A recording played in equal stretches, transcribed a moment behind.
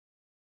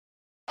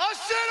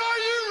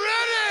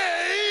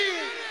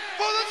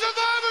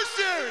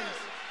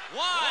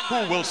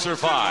who will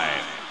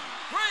survive?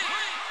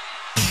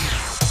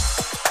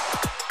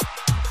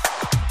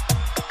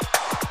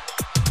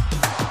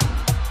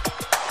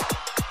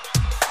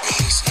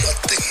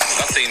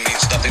 Nothing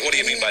means nothing. What do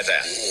you mean by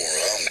that?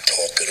 I'm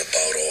talking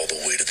about all the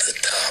way to the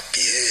top,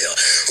 yeah.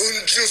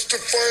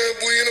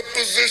 Unjustifiably in a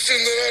position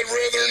that I'd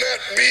rather not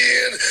be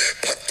in,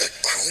 but the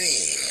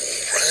cream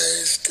will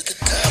rise to the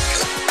top.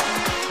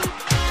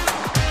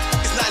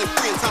 It's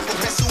 93 and time for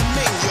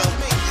WrestleMania.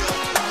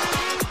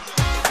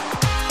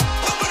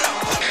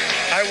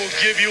 I will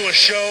give you a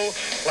show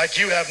like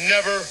you have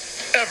never,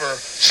 ever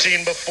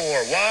seen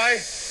before. Why?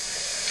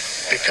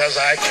 Because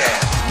I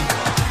can.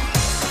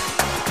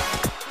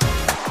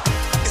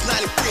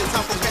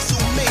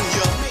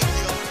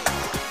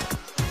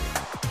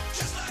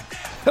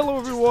 Hello,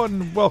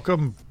 everyone.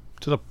 Welcome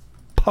to the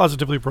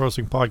Positively Pro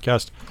Wrestling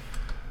Podcast.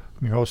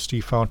 I'm your host,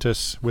 Steve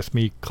Fountas. With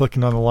me,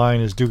 clicking on the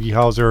line is Doogie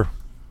Howser.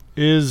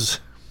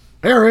 Is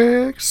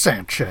Eric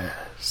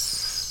Sanchez.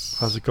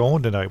 How's it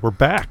going tonight? We're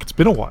back. It's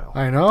been a while.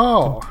 I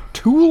know.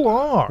 Too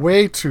long.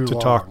 Way too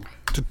long.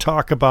 To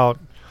talk about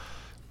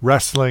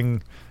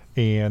wrestling,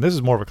 and this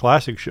is more of a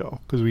classic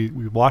show because we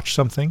watched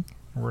something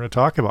and we're going to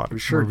talk about it. We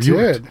sure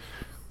did.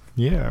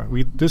 Yeah.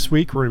 This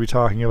week we're going to be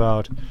talking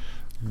about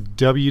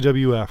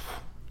WWF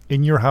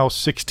In Your House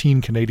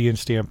 16 Canadian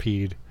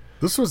Stampede.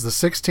 This was the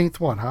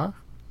 16th one, huh?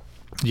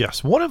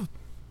 Yes, one of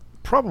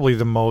probably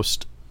the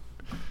most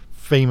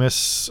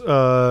famous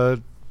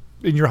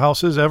In Your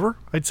Houses ever,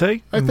 I'd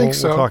say. I think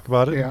so. We'll talk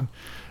about it. Yeah.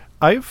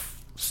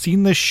 I've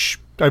seen this.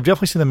 I've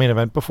definitely seen the main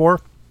event before,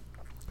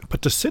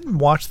 but to sit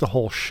and watch the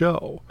whole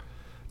show,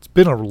 it's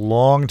been a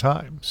long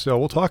time. So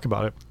we'll talk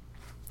about it,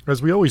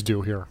 as we always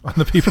do here on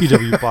the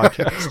PPW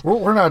podcast.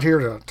 We're not here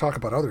to talk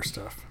about other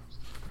stuff.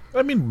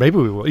 I mean, maybe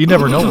we will. You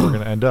never know where we're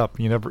going to end up.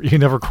 You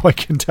never quite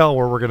can tell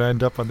where we're going to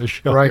end up on this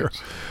show. Right. Here.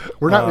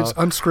 We're not. It's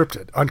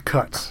unscripted,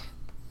 uncut,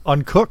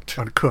 uncooked,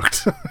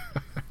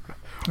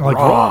 like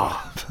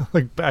raw,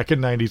 like back in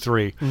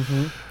 '93.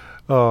 Mm-hmm.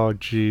 Oh,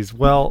 geez.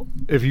 Well,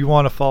 if you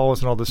want to follow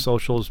us on all the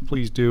socials,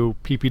 please do.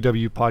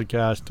 PPW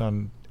Podcast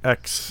on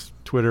X,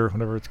 Twitter,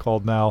 whatever it's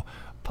called now.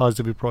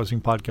 Positively Pro Wrestling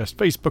Podcast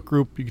Facebook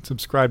group. You can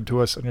subscribe to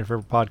us on your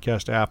favorite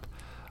podcast app.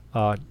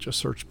 Just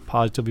search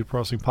Positively Pro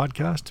Wrestling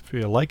Podcast. If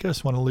you like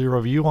us, want to leave a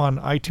review on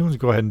iTunes,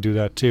 go ahead and do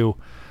that too.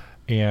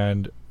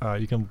 And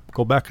you can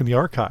go back in the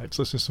archives,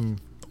 listen to some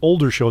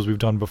older shows we've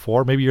done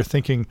before. Maybe you're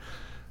thinking,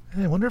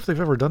 hey, I wonder if they've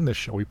ever done this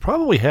show. We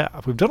probably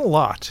have. We've done a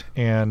lot.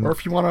 And or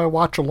if you want to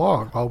watch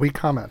along while we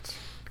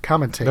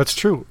commentate. That's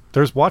true.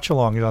 There's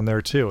watch-alongs on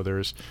there too.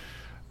 There's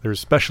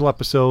special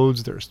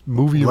episodes. There's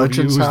movie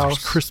Legends reviews. House.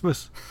 There's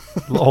Christmas.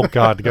 Oh,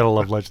 God. You got to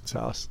love Legends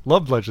House.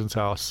 Loved Legends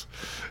House.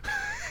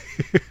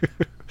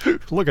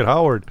 Look at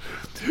Howard.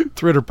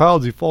 300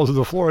 pounds. He falls to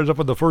the floor. Ends up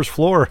on the first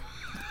floor.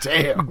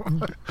 Damn.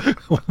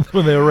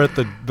 When they were at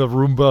the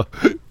Roomba.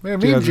 Man,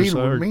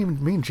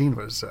 Mean Gene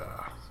was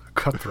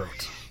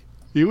cutthroat.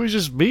 He was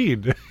just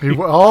mean.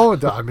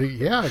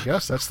 I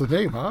guess that's the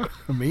name, huh?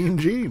 Mean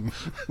Gene.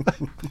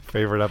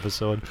 Favorite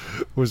episode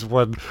was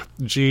when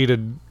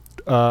Mean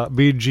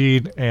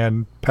Gene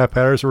and Pat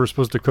Patterson were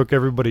supposed to cook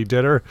everybody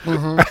dinner.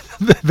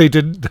 Mm-hmm. They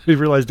didn't. They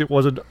realized it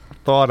wasn't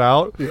thawed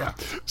out. Yeah.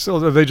 So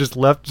then they just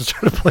left and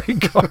started playing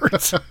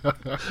cards.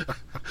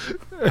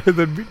 And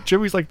then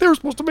Jimmy's like, they were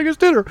supposed to make us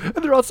dinner, and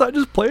they're outside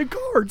just playing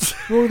cards.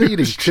 What were they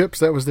eating? Chips?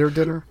 That was their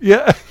dinner?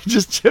 Yeah,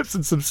 just chips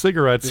and some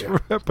cigarettes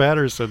from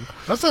Patterson.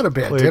 That's not a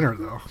bad dinner,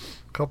 though.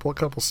 Couple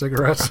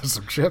cigarettes and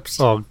some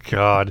chips. Oh,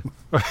 God.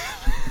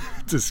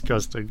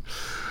 Disgusting.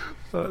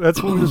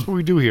 That's what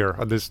we do here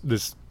on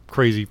this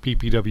crazy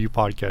PPW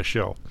podcast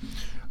show.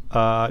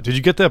 Did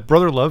you get that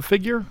Brother Love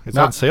figure? It's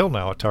on sale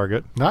now at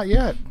Target. Not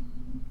yet.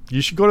 You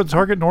should go to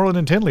Target in Orland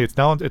and Tinley. You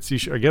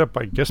should get it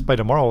I guess by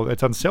tomorrow.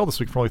 It's on sale this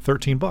week for only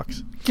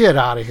 $13. Get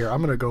out of here! I'm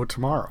going to go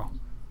tomorrow.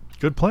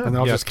 Good plan. And then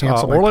I'll just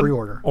cancel my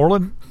pre-order.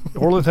 Orland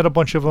had a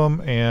bunch of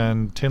them,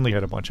 and Tinley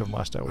had a bunch of them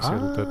last time I was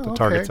here. The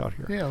Target's out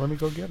here. Yeah, let me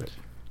go get it.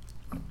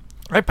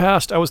 I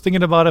passed. I was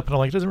thinking about it, but I'm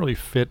like, it doesn't really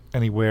fit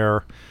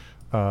anywhere.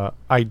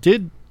 I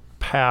did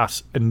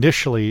pass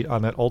initially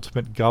on that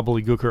Ultimate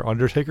Gobbledygooker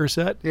Undertaker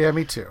set. Yeah,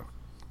 me too.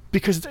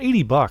 Because it's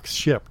 $80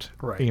 shipped,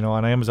 right?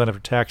 On Amazon after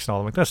tax and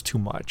all. I'm like, that's too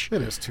much.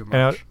 It is too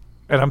much.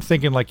 And I'm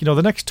thinking, like,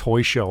 the next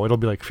toy show, it'll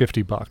be like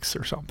 $50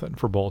 or something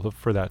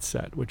for that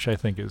set, which I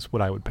think is what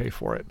I would pay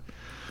for it.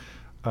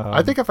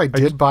 I think if I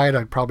did buy it,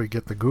 I'd probably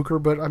get the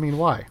Gooker. But I mean,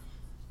 why?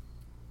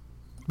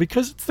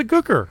 Because it's the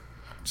Gooker.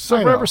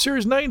 Survivor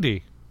Series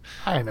 90.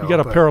 I know. You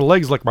got a pair of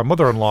legs like my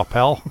mother-in-law,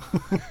 pal.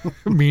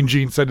 Mean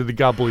Gene said to the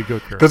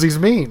Gobbledygooker. Because he's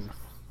mean.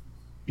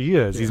 He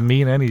is. Yeah. He's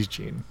mean and he's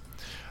Gene.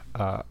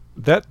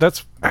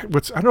 That's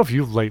what's. I don't know if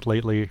you've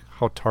lately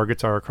how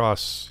Targets are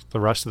across the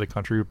rest of the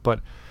country,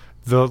 but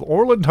the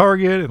Orland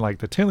Target and like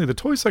the Tinley, the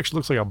toy section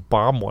looks like a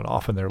bomb went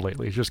off in there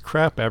lately. It's just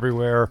crap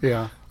everywhere.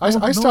 Yeah,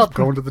 I stopped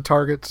going to the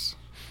Targets.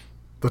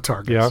 The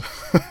Targets.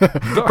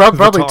 Yeah.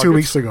 Probably 2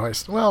 weeks ago.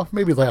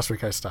 Maybe last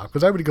week I stopped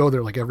because I would go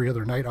there like every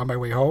other night on my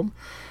way home.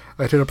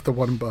 I'd hit up the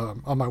one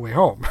on my way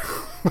home.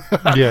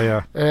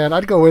 Yeah. And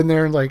I'd go in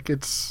there and like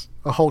it's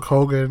a Hulk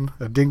Hogan,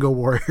 a Dingo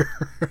Warrior.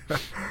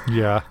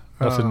 Yeah.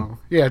 Nothing.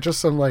 Yeah, just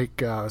some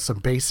like some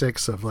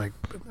basics of like,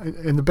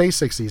 and the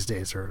basics these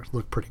days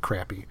look pretty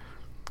crappy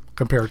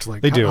compared to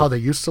like how they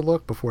used to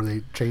look before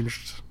they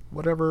changed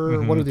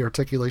whatever one of the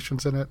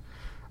articulations in it.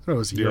 I don't know, it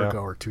was a year ago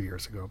or 2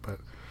 years ago, but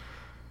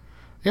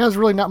yeah, there's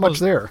really not much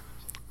there.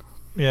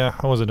 Yeah,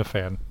 I wasn't a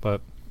fan,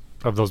 but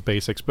of those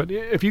basics. But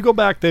if you go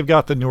back, they've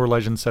got the newer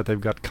Legend set. They've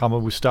got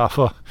Kama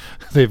Mustafa.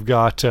 They've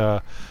got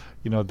the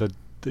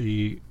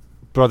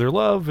Brother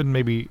Love and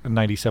maybe a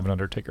 97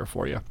 Undertaker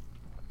for you.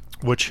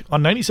 Which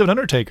on 97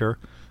 Undertaker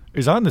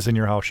is on this In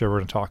Your House show we're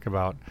going to talk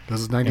about. This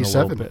is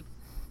 97. Bit.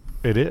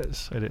 It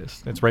is.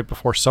 It's right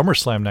before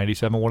SummerSlam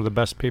 97, one of the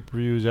best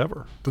pay-per-views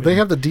ever. Do they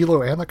have the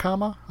D-Lo and the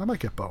Kama? I might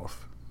get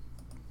both.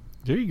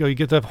 There you go. You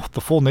get the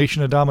full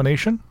Nation of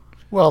Domination.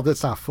 Well,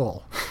 that's not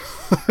full.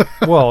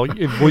 you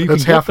can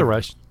get the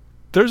rest.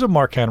 There's a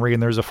Mark Henry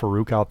and there's a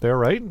Farouk out there,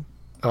 right?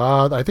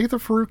 I think the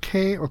Farouk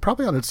came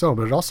probably on its own,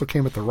 but it also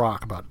came at The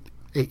Rock about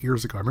 8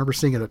 years ago. I remember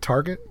seeing it at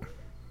Target.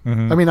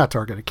 I mean, not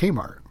Target, at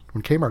Kmart.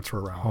 When Kmart's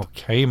were around. Oh,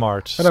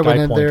 Kmart. And I went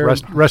in Skypoint.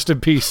 there. Rest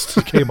in peace to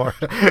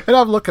Kmart. And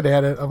I'm looking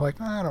at it. I'm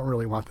like, I don't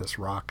really want this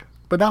Rock.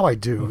 But now I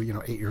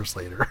do, 8 years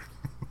later.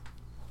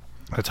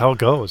 That's how it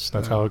goes.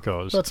 That's how it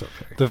goes. That's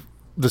okay.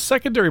 The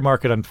secondary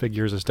market on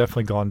figures has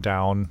definitely gone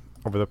down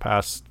over the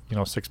past,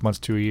 6 months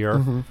to a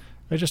year.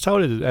 It's just how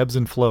it is. It ebbs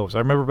and flows. I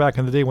remember back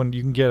in the day when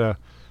you can get a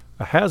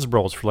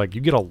Hasbro's for you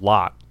get a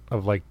lot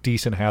of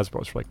decent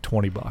Hasbro's for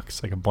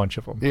 $20, like a bunch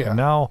of them. Yeah. And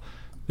now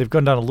they've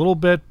gone down a little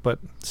bit, but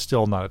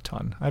still not a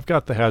ton. I've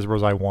got the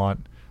Hasbro's I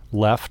want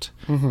left.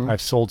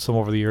 I've sold some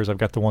over the years. I've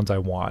got the ones I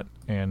want.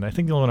 And I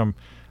think the only one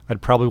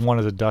I'd probably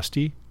want is a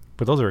Dusty,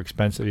 but those are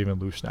expensive even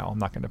loose now. I'm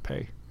not going to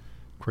pay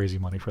crazy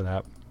money for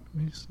that.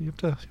 You have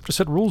to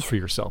set rules for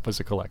yourself as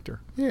a collector.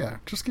 Yeah,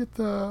 just get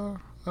an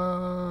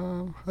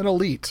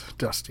Elite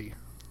Dusty.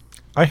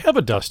 I have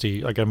a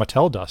Dusty, like a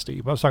Mattel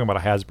Dusty. I was talking about a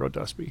Hasbro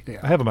Dusty. Yeah.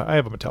 I have a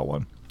Mattel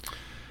one.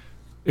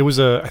 It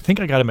was I think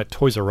I got him at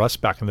Toys R Us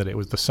back in the day. It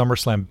was the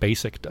SummerSlam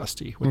Basic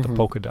Dusty with the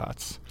polka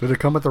dots. Did it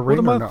come with the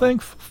ring or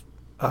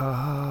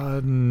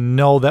no?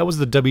 No, that was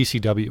the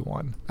WCW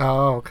one.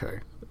 Oh, okay.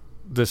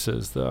 This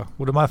is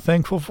what am I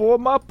thankful for?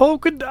 My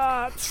polka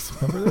dots.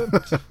 Remember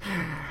that?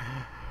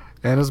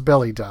 And his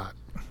belly dot.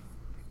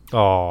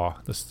 Oh,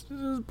 this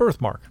is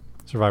birthmark.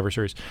 Survivor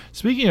Series.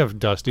 Speaking of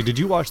Dusty, did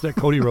you watch that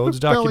Cody Rhodes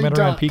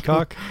documentary on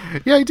Peacock?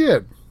 Yeah, I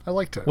did. I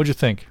liked it. What'd you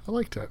think? I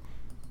liked it.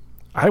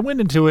 I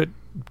went into it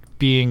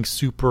being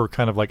super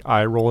kind of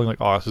eye rolling,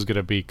 this is going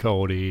to be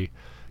Cody,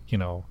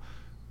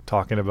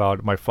 talking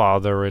about my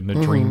father and the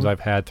dreams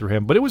I've had through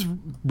him. But it was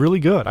really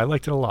good. I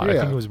liked it a lot. Yeah. I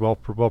think it was well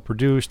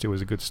produced. It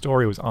was a good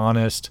story. It was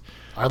honest.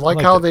 I like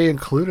how they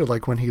included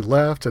when he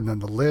left and then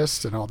the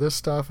list and all this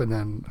stuff. And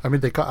then, I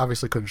mean, they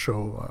obviously couldn't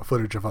show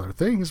footage of other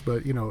things,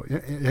 but,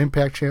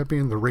 Impact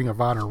Champion, the Ring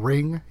of Honor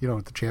ring,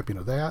 the champion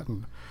of that.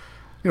 And,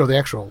 the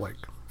actual,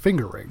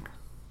 finger ring.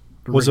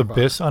 Was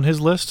Abyss on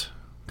his list?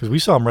 Because we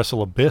saw him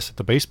wrestle Abyss at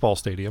the baseball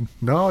stadium.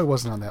 No, it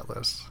wasn't on that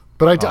list.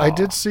 But I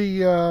did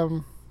see,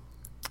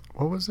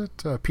 what was it?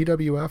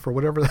 PWF or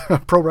whatever,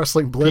 Pro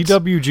Wrestling Blitz.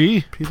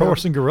 PWG? Pro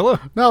Wrestling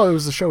Gorilla? No, it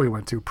was the show we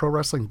went to, Pro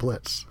Wrestling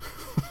Blitz.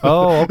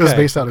 Oh, okay. It was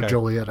based out of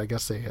Joliet. I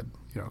guess they had,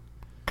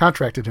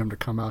 contracted him to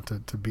come out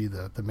to be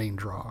the main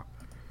draw.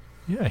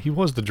 Yeah, he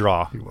was the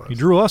draw. He was. He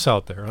drew us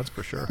out there, that's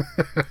for sure.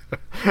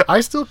 I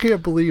still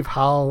can't believe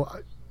how...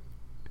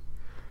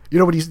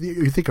 when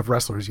you think of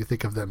wrestlers, you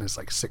think of them as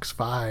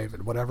 6'5"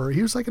 and whatever.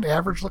 He was an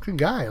average-looking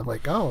guy. I'm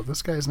like, oh,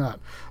 this guy's not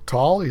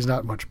tall. He's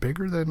not much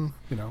bigger than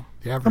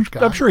the average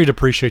guy. I'm sure he'd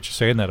appreciate you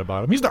saying that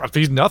about him. He's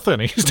nothing.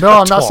 He's no, not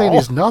I'm tall. not saying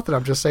he's nothing.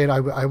 I'm just saying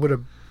I would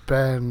have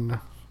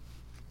been.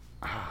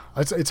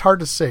 It's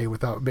hard to say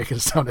without making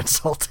it sound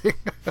insulting.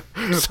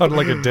 Sound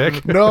like a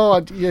dick. No,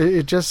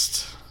 it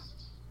just.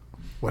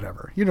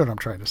 Whatever. You know what I'm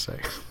trying to say.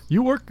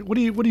 You work. What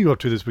are you up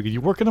to this weekend? You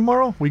working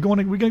tomorrow? We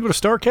gonna go to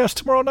Starcast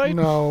tomorrow night?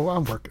 No,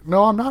 I'm working.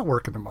 No, I'm not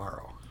working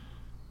tomorrow.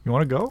 You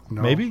want to go?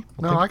 No. Maybe.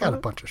 No, I got a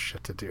bunch of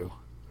shit to do.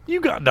 You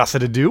got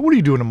nothing to do. What are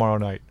you doing tomorrow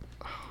night?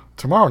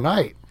 Tomorrow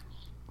night.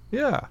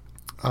 Yeah.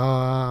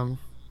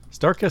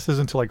 Starcast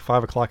isn't until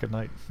 5 o'clock at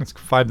night. It's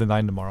 5 to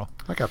 9 tomorrow.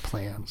 I got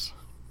plans.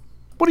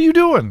 What are you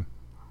doing?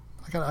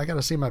 I got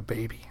to see my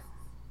baby.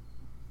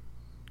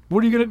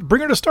 What are you gonna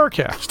bring her to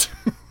Starcast?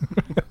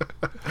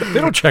 They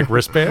don't check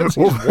wristbands.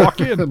 You just walk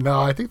in.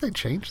 No, I think they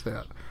changed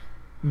that.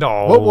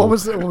 No. What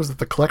was it? What was it?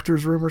 The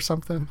collector's room or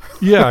something?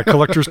 Yeah,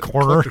 collector's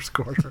corner. Collector's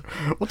corner.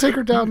 We'll take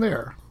her down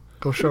there.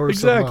 Go show her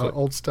some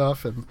old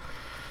stuff and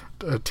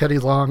Teddy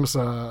Long's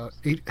home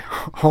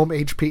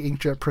HP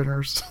inkjet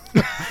printers.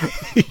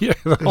 Yeah,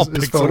 all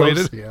pixelated.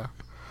 Photos. Yeah,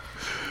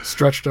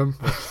 stretched them.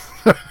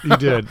 He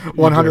did.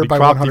 100 by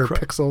 100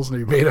 pixels, and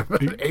he made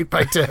them 8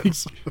 by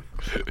 10s.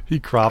 He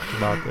cropped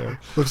them out there.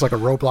 Looks like a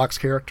Roblox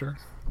character.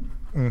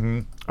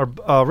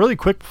 Mm-hmm. Really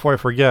quick before I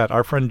forget,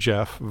 our friend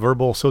Jeff,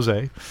 Verbal Soze,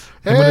 him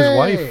and his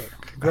wife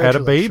had a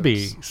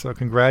baby. So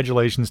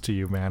congratulations to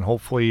you, man.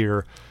 Hopefully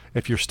you're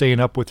if you're staying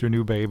up with your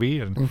new baby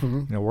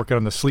and working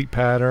on the sleep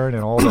pattern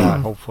and all that,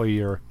 hopefully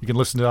you can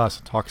listen to us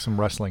and talk some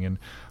wrestling, and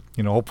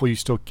hopefully you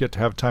still get to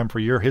have time for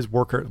his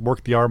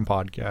Work the Arm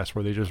podcast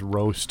where they just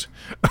roast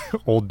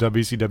old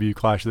WCW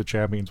Clash of the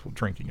Champions while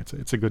drinking.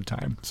 It's a good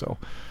time. So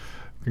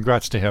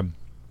congrats to him.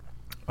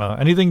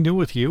 Anything new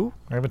with you?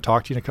 I haven't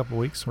talked to you in a couple of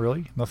weeks,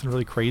 really. Nothing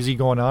really crazy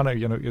going on.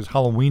 Is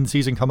Halloween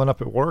season coming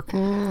up at work?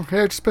 Yeah,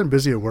 it's just been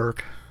busy at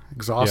work.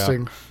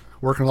 Exhausting. Yeah.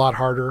 Working a lot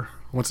harder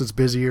once it's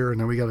busier, and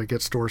then we got to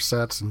get store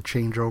sets and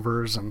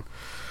changeovers, and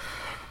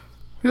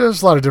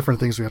there's a lot of different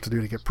things we have to do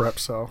to get prepped.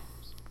 So,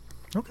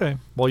 okay.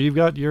 Well, you've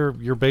got your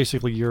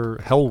basically your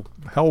hell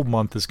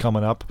month is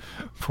coming up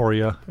for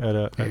you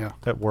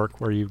at work,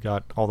 where you've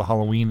got all the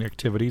Halloween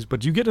activities.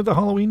 But do you get into the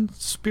Halloween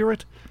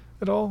spirit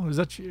at all?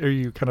 Are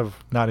you kind of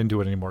not into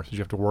it anymore because you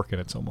have to work in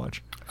it so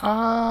much?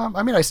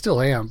 I mean, I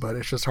still am, but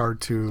it's just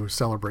hard to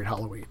celebrate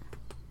Halloween.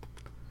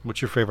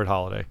 What's your favorite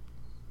holiday?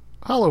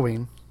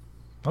 Halloween.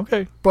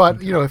 Okay.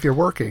 But, if you're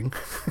working,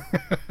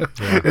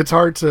 it's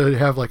hard to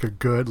have like a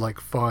good, like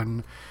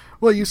fun,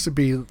 well, it used to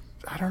be,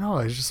 I don't know,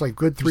 it's just like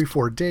good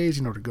 3-4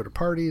 days, to go to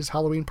parties,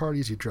 Halloween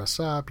parties, you dress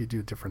up, you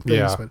do different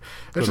things, but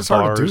it's just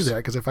hard to do that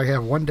because if I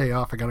have one day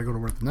off, I got to go to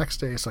work the next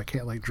day, so I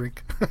can't like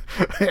drink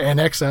in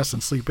excess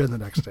and sleep in the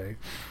next day.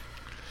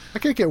 I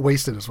can't get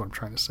wasted is what I'm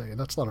trying to say, and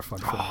that's a lot of fun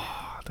for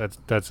me.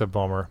 That's a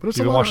bummer. But it's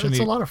a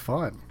lot of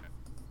fun.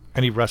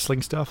 Any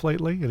wrestling stuff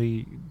lately?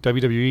 Any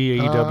WWE,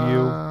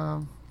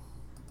 AEW?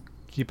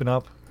 Keeping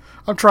up?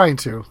 I'm trying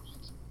to.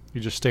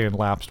 You're just staying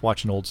lapsed,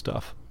 watching old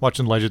stuff,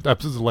 watching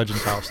episodes of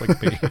Legends House,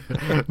 like me.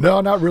 No,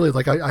 not really.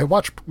 Like I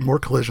watch more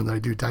Collision than I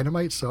do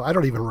Dynamite, so I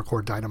don't even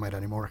record Dynamite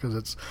anymore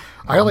because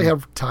I only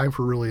have time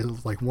for really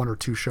like 1 or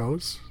 2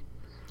 shows.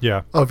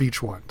 Yeah. Of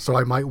each one, so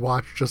I might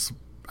watch just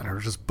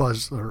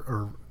buzz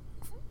or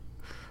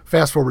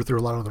fast forward through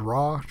a lot of the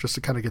Raw just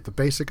to kind of get the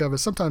basic of it.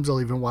 Sometimes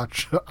I'll even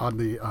watch on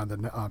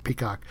the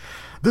Peacock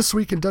This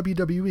Week in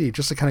WWE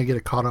just to kind of get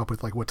it caught up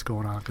with like what's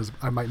going on, because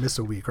I might miss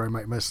a week or I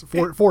might miss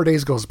 4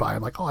 days goes by.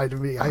 I'm like, I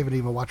haven't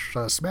even watched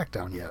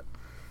SmackDown yet.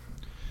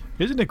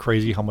 Isn't it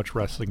crazy how much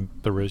wrestling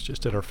there is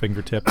just at our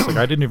fingertips? Like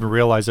I didn't even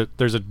realize that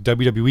there's a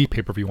WWE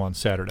pay-per-view on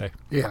Saturday.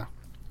 Yeah.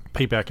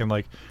 Payback and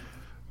like,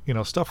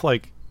 stuff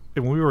like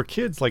when we were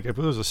kids, like if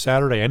it was a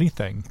Saturday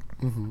anything,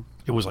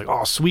 it was like,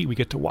 oh sweet, we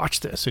get to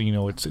watch this,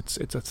 and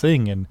it's a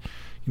thing, and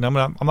I'm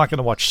not going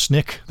to watch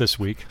Snick this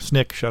week.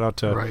 Snick, shout out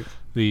to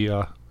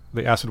the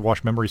Acid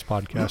Wash Memories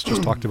podcast,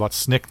 just talked about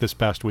Snick this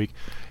past week,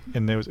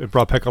 and it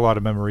brought back a lot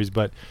of memories.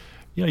 But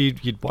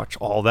you'd watch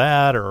all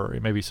that, or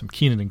maybe some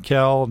Keenan and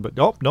Kel, but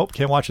nope,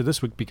 can't watch it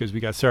this week because we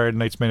got Saturday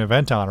night's main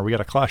event on, or we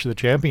got a Clash of the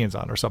Champions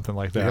on, or something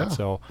like that. Yeah.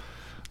 So,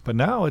 but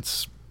now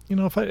it's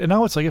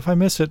it's like if I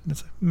miss it,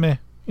 it's like, meh.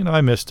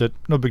 I missed it.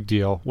 No big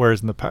deal. Whereas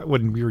in the past,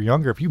 when we were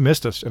younger, if you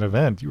missed an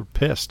event, you were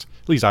pissed.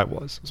 At least I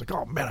was. I was like,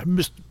 oh, man, I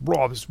missed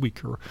Raw this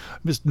week, or I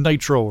missed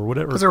Nitro, or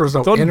whatever. Because there was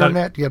no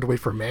internet. You had to wait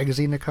for a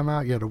magazine to come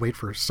out. You had to wait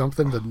for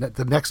something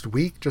the next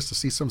week just to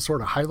see some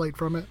sort of highlight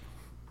from it.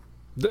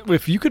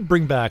 If you could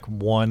bring back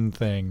one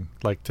thing,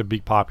 like, to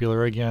be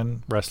popular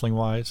again,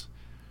 wrestling-wise,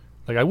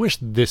 like, I wish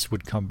this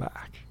would come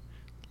back.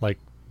 Like,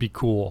 be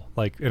cool.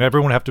 Like, and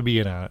everyone would have to be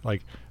in on it.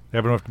 Like,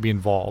 everyone would have to be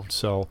involved.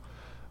 So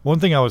one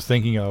thing I was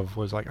thinking of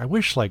was, like, I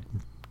wish, like,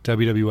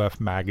 WWF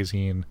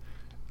magazine,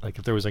 like,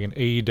 if there was, like, an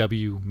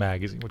AEW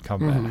magazine would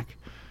come back.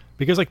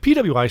 Because, like,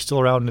 PWI is still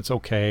around and it's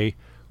okay,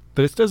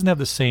 but it doesn't have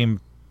the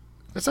same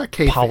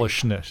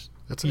polishedness.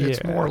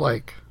 It's more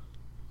like...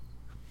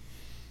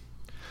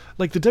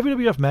 Like, the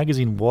WWF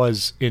magazine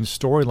was in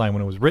storyline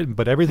when it was written,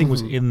 but everything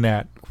was in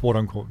that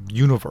quote-unquote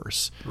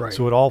universe. Right.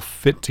 So it all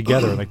fit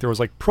together. Like, there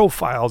was, like,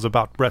 profiles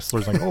about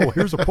wrestlers. Like, oh,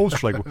 here's a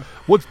poster. Like,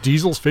 what's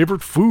Diesel's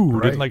favorite food?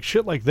 Right. And, like,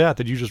 shit like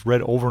that you just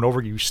read over and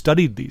over. You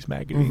studied these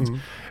magazines.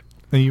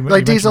 And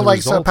you Diesel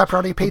likes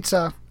pepperoni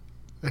pizza.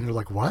 And you're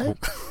like, what?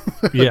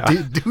 Yeah.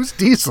 Who's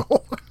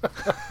Diesel?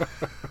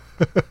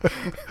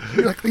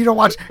 You're like, you don't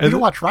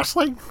watch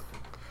wrestling?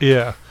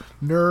 Yeah.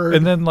 Nerd.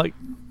 And then, like,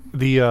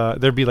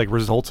 there'd be like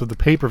results of the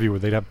pay-per-view where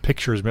they'd have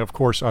pictures. I mean, of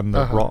course, on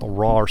the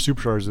Raw or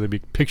Superstars, there'd be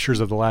pictures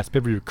of the last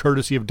pay-per-view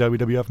courtesy of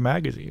WWF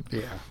magazine.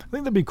 Yeah, I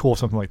think that'd be cool if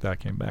something like that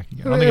came back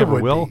again. I don't think it ever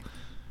will.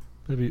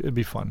 It'd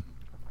be fun.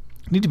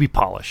 Need to be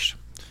polished.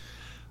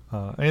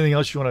 Anything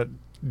else you want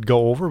to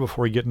go over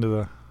before we get into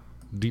the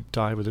deep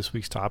dive of this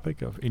week's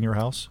topic of In Your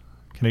House,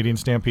 Canadian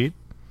Stampede?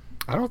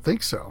 I don't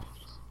think so.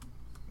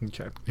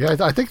 Okay. Yeah,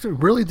 I think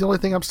really the only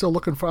thing I'm still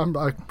looking for, I'm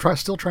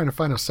still trying to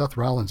find a Seth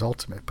Rollins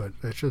Ultimate, but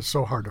it's just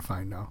so hard to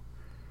find now.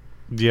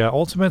 Yeah,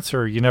 Ultimates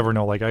are, you never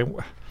know. Like,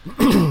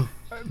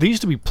 they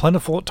used to be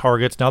plentiful at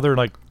Targets. Now they're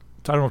like,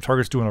 I don't know if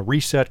Target's doing a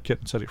reset,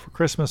 getting set for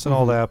Christmas and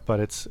all that, but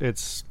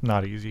it's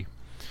not easy.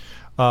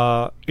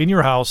 In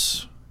Your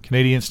House,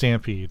 Canadian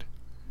Stampede.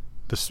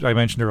 This I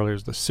mentioned earlier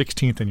is the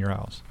 16th In Your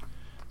House.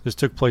 This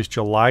took place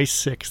July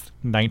 6th,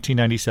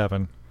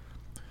 1997.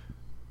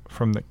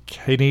 From the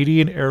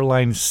Canadian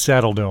Airlines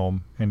Saddle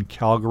Dome in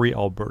Calgary,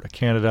 Alberta,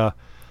 Canada.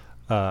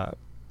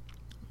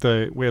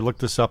 We had looked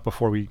this up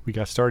before we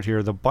got started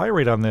here. The buy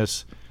rate on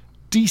this,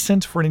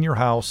 decent for an In Your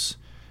House.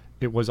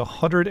 it was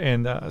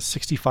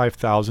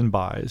 165,000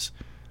 buys.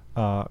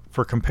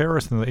 For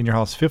comparison, the In Your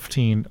House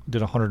 15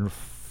 did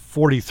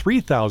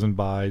 143,000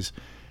 buys.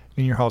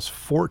 In Your House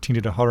 14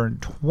 did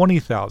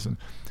 120,000.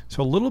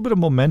 So a little bit of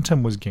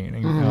momentum was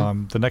gaining.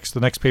 The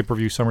next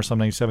pay-per-view, SummerSlam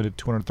 97, did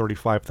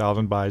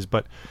 235,000 buys,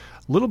 but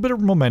a little bit of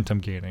momentum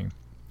gaining.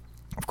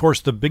 Of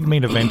course, the big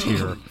main event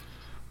here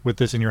with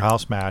this In Your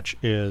House match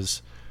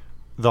is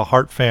the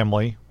Hart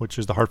family, which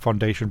is the Hart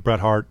Foundation, Bret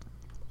Hart,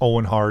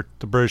 Owen Hart,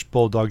 the British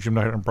Bulldog, Jim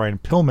Neidhart, and Brian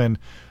Pillman.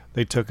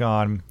 They took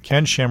on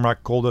Ken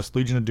Shamrock, Goldust,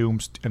 Legion of Doom,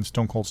 and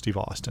Stone Cold Steve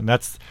Austin.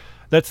 That's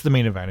the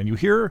main event.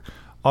 And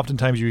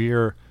oftentimes you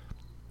hear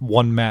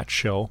one-match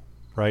show,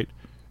 right?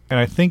 And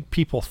I think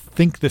people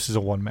think this is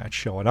a one-match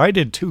show, and I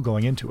did too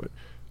going into it.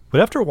 But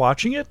after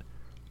watching it,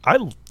 I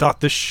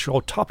thought this show,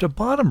 top to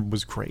bottom,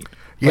 was great.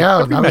 Yeah,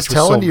 I was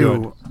telling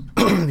you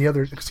the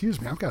other. Excuse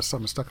me, I've got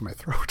something stuck in my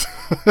throat.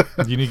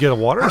 You need to get a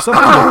water or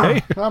something?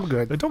 Okay, I'm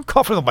good. Don't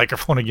cough in the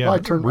microphone again. Well, I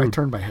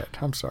turned my head.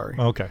 I'm sorry.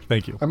 Okay,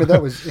 thank you. I mean,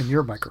 that was in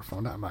your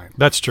microphone, not mine.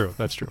 That's true.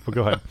 But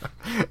go ahead.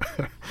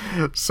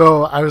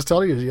 So I was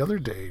telling you the other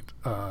day,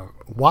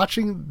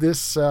 watching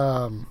this,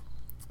 the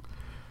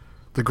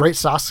Great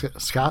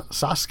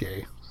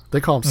Sasuke. They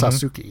call him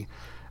Sasuke.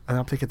 And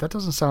I'm thinking, that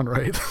doesn't sound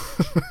right.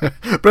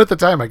 But at the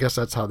time, I guess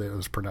that's how it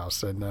was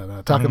pronounced. And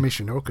Takumi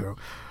Shinoku,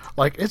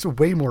 like, it's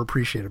way more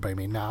appreciated by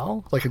me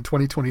now, like in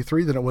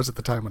 2023, than it was at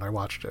the time when I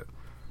watched it.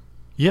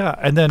 Yeah,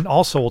 and then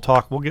also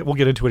we'll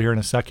get into it here in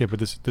a second, but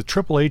the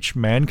Triple H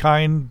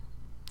Mankind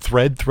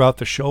thread throughout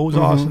the show is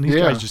awesome. These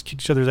guys just kick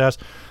each other's ass.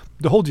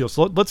 The whole deal.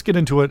 So let's get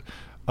into it.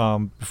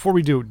 Before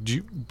we do,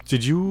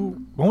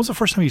 when was the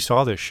first time you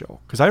saw this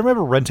show? Because I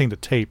remember renting the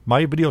tape.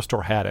 My video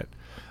store had it.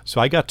 So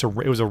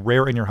it was a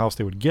rare In Your House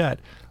they would get.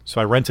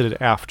 So I rented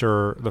it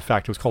after the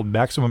fact. It was called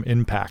Maximum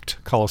Impact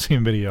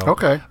Coliseum Video.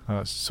 Okay.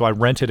 So I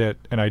rented it,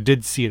 and I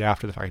did see it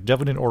after the fact. I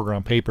definitely didn't order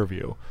on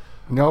pay-per-view.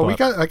 No,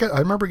 I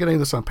remember getting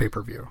this on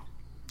pay-per-view.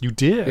 You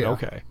did? Yeah.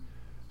 Okay.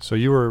 So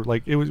you were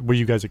like, it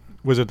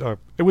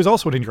was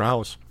also at In Your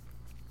House.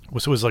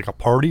 So it was like a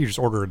party, you just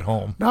ordered it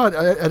home? No,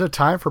 at a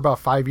time for about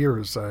 5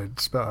 years,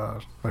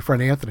 my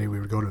friend Anthony, we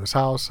would go to his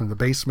house in the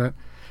basement.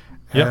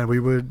 And we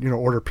would,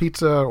 order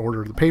pizza,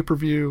 order the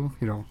pay-per-view,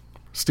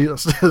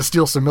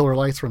 steal some Miller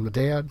Lights from the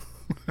dad.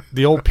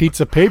 The old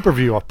pizza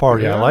pay-per-view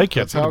party. I like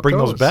it. Let's bring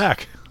those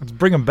back. Let's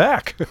bring them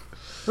back. It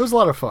was a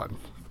lot of fun.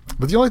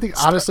 But the only thing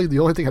I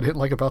didn't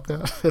like about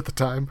that at the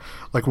time,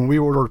 like when we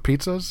ordered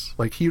pizzas,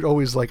 like he'd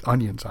always like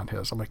onions on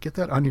his. I'm like, get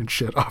that onion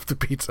shit off the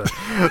pizza,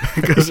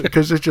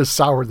 because it just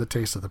soured the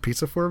taste of the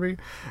pizza for me. And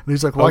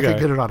he's like, well, I can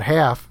get it on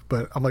half,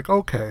 but I'm like,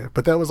 okay,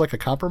 but that was like a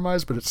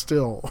compromise, but it's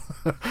still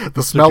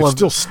the smell of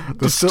still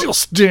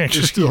stinks.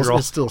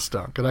 It still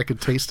stunk, and I could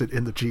taste it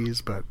in the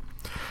cheese, but.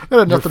 That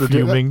had nothing to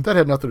do. That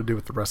had nothing to do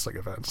with the wrestling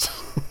events.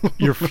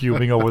 You're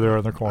fuming over there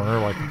in the corner,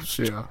 like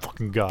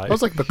fucking guy. I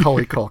was like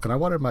Macaulay Culkin. I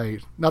wanted my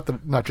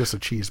not just a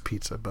cheese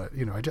pizza, but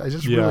I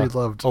just really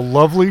loved a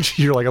lovely.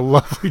 You're like a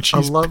lovely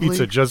cheese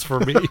pizza just for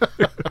me.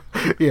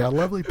 Yeah, a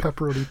lovely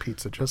pepperoni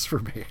pizza just for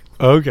me.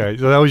 Okay,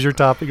 so that was your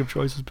topic of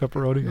choice, is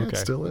pepperoni. Yeah, okay, it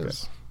still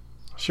is.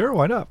 Sure,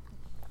 why not?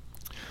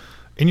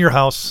 In Your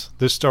House,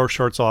 this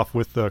starts off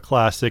with the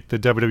classic, the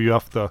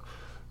WWF,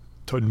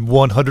 in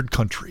 100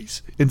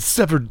 countries, in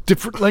 7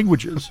 different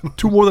languages,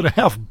 to more than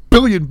 500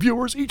 million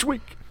viewers each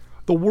week.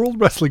 The World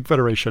Wrestling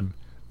Federation,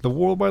 the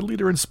worldwide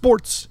leader in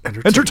sports,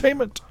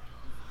 entertainment.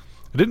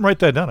 I didn't write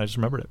that down. I just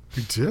remembered it.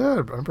 You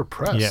did. I'm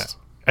impressed. Yeah.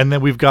 And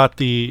then we've got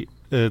the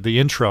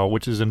intro,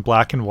 which is in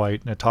black and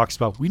white, and it talks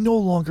about, we no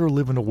longer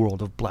live in a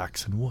world of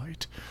blacks and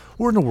white.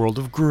 We're in a world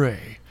of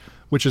gray,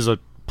 which is a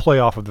play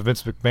off of the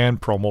Vince McMahon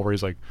promo where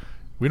he's like,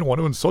 we don't want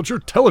to insult your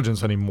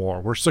intelligence anymore.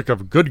 We're sick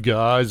of good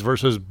guys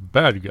versus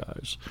bad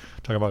guys.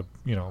 Talking about,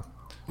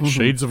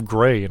 shades of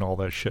gray and all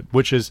that shit,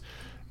 which is,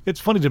 it's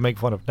funny to make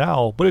fun of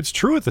now, but it's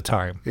true at the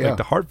time. Yeah. Like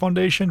the Hart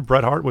Foundation,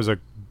 Bret Hart was a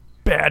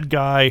bad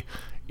guy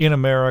in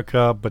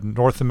America, but in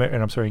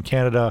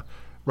Canada,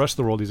 rest of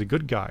the world, he's a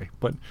good guy.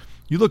 But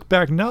you look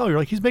back now, you're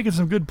like, he's making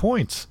some good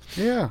points.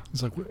 Yeah.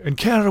 It's like, in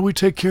Canada, we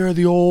take care of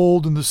the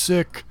old and the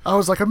sick. I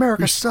was like,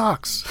 America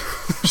sucks.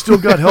 Still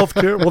got health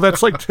care. Well,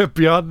 that's like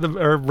beyond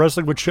the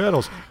Wrestling with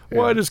Shadows. Yeah.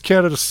 Why does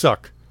Canada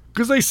suck?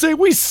 Because they say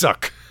we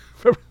suck.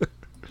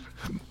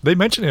 They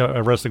mentioned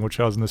Wrestling with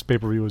Shadows in this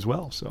pay-per-view as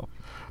well. So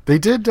they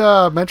did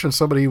mention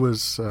somebody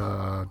was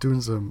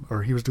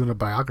doing a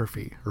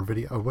biography or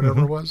video or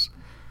whatever it was.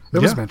 It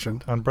was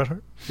mentioned. On Bret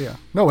Hart? Yeah.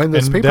 No, in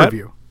this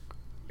pay-per-view.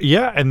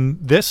 Yeah, and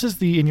this is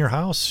the In Your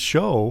House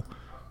show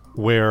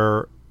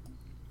where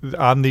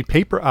on the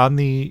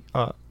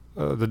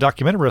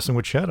documentary Wrestling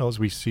with Shadows,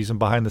 we see some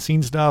behind the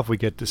scenes stuff. We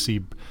get to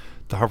see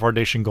the Hart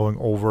Foundation going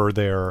over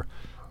their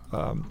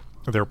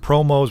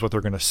promos, what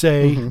they're going to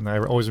say. And I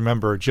always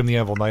remember Jim the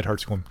Anvil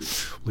Neidhart's going,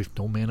 leave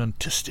no man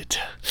untested.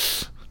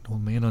 No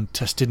man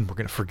untested, and we're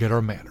going to forget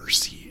our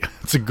manners. Yeah,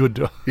 it's a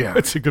good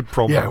it's a good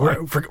promo. Yeah,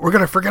 we're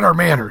going to forget our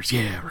manners.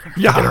 Yeah, we're going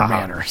to forget our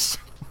manners.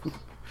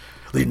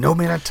 Leave no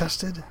man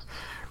untested.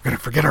 We're going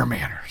to forget our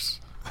manners.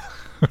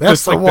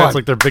 That's the one. That's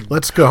like their big.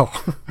 Let's go.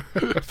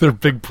 Their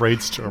big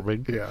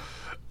brainstorming. Yeah.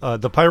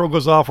 The pyro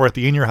goes off. We're at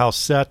the In Your House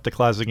set, the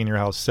classic In Your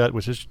House set,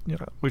 which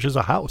is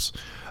a house.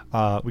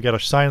 We got a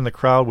sign in the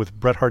crowd with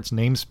Bret Hart's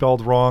name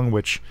spelled wrong.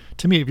 Which,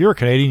 to me, if you're a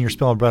Canadian, you're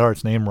spelling Bret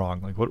Hart's name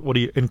wrong. Like, what are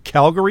you in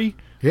Calgary?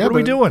 Yeah, what are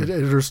we doing?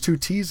 There's 2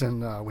 T's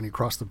in when you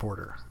cross the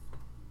border.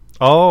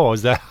 Oh,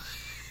 is that?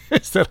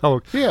 Is that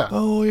how? Yeah.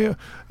 Oh, yeah.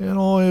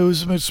 It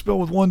was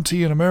spelled with 1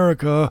 T in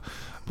America,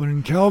 but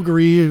in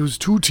Calgary it was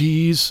 2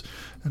 T's.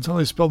 That's how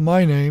they spelled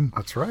my name.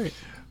 That's right.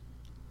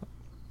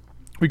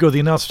 We go to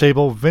the announce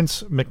table.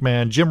 Vince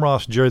McMahon, Jim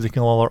Ross, Jerry the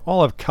King Lawler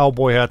all have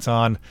cowboy hats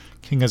on.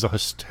 King has a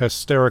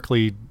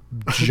hysterically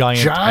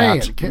giant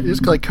hat.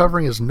 It's like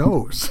covering his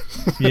nose.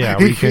 Yeah,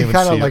 he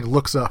kind of like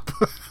looks up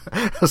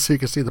so you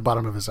can see the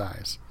bottom of his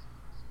eyes.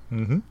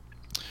 Mm-hmm.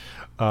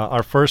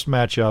 Our first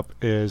matchup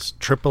is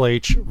Triple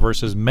H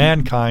versus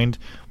Mankind.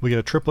 We get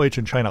a Triple H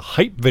and China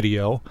hype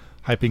video,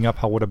 hyping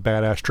up what a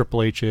badass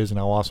Triple H is and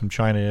how awesome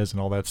China is and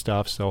all that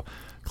stuff. So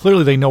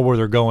clearly they know where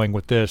they're going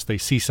with this. They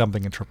see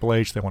something in Triple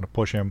H. They want to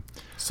push him.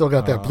 Still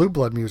got that Blue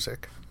Blood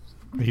music.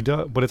 He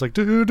does, but it's like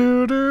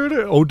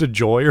Ode to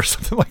Joy or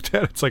something like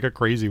that. It's like a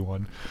crazy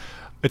one.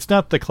 It's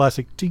not the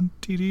classic ding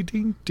ding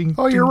ding ding.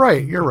 Oh, you're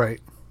right. You're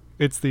right.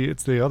 It's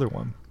the other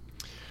one.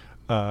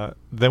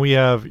 Then we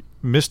have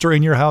Mr.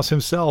 In Your House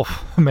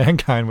himself,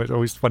 Mankind, which is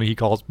always funny.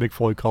 Mick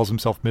Foley calls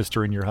himself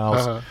Mr. In Your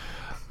House.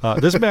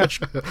 This match.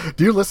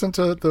 Do you listen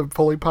to the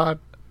Foley pod?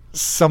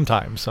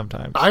 Sometimes.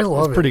 I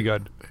love it. It's pretty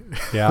good.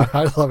 Yeah,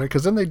 I love it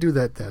because then they do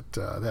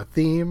that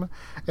theme,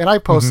 and I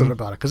posted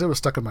about it because it was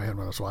stuck in my head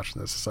when I was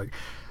watching this. It's like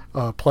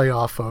play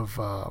off of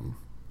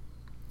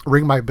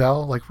Ring My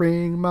Bell, like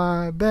Ring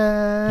My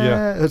Bell.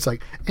 Yeah, it's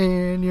like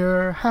in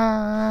your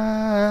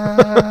house,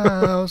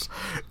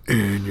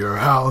 in your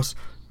house,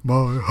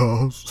 my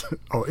house.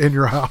 Oh, in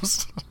your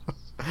house.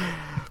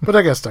 But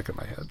I got stuck in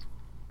my head.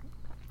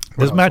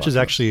 This match is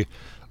actually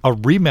a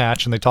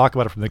rematch, and they talk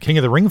about it from the King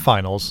of the Ring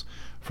finals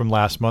from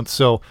last month.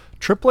 So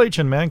Triple H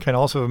and Mankind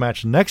also have a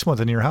match next month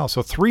in Your House.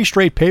 So 3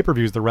 straight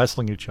pay-per-views they're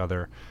wrestling each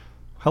other.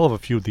 Hell of a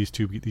feud these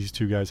two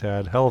guys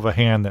had. Hell of a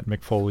hand that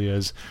Mick Foley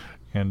is,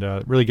 and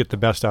really get the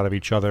best out of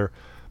each other.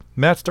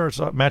 Match starts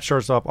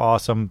off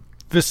awesome.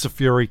 Fists of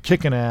Fury,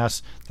 kicking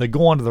ass. They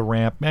go onto the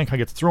ramp. Mankind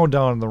gets thrown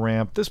down on the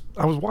ramp.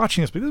 I was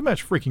watching this, but this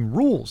match freaking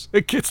rules.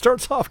 It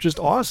starts off just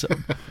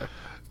awesome.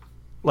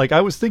 Like,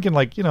 I was thinking,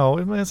 like,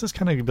 this is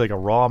kind of like a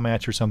Raw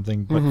match or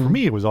something. But for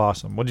me, it was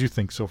awesome. What did you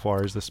think so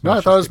far? Is this match? No,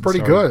 I thought it was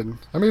pretty good.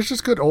 I mean, it's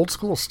just good old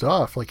school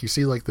stuff. Like, you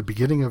see, like, the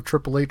beginning of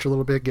Triple H a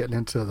little bit, getting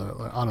into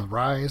on a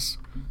rise.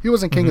 He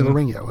wasn't King of the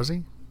Ring yet, was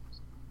he?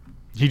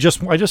 I just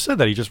said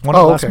that. He just won it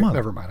last month.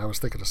 Never mind. I was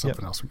thinking of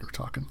something else when you were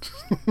talking.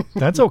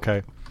 That's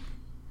okay.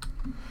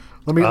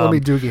 Let me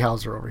Doogie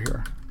Howser over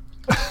here.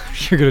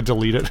 You're gonna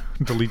delete it.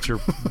 Delete your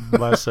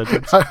last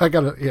sentence. I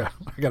gotta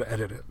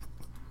edit it.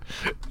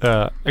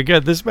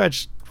 Again, this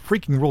match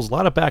freaking rules. A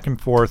lot of back and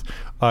forth.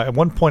 At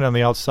one point on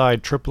the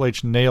outside, Triple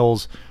H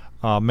nails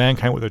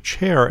Mankind with a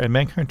chair, and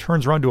Mankind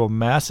turns around to a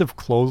massive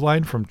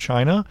clothesline from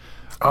China.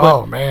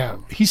 Oh,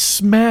 man. He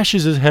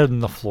smashes his head in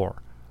the floor.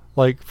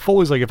 Like,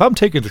 Foley's like, if I'm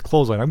taking this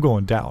clothesline, I'm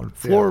going down.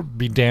 Floor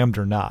be damned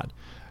or not.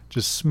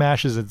 Just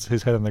smashes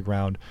his head on the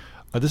ground.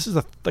 This is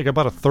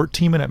about a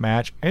 13-minute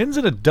match. Ends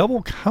in a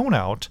double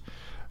countout.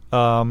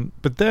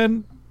 But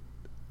then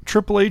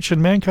Triple H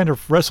and Mankind are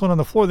wrestling on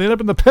the floor. They end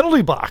up in the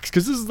penalty box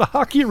because this is the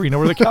hockey arena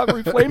where the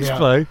Calgary Flames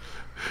play.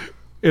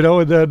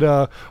 And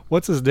then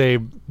what's his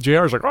name?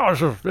 JR's like,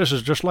 oh, this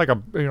is just like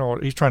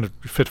he's trying to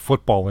fit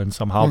football in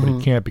somehow, but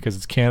he can't because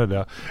it's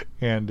Canada.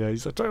 And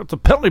he's like, it's a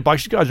penalty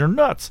box. You guys are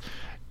nuts.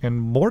 And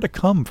more to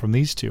come from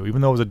these two, even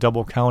though it was a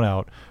double count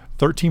out.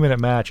 13-minute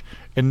match.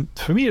 And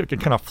for me, it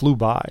kind of flew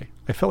by.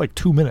 I felt like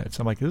 2 minutes.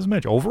 I'm like, is this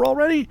match over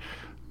already?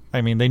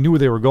 I mean, they knew where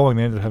they were going.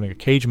 They ended up having a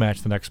cage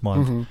match the next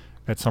month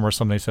at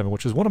SummerSlam 97,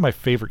 which is one of my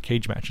favorite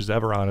cage matches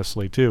ever,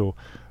 honestly, too,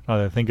 now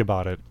that I think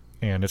about it.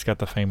 And it's got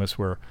the famous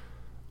where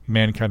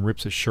Mankind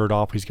rips his shirt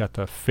off. He's got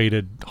the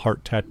faded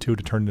heart tattoo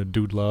to turn into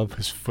Dude Love.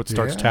 His foot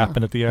starts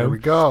tapping at the end. There we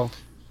go.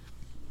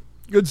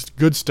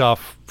 Good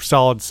stuff.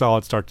 Solid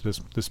start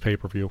to this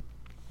pay-per-view.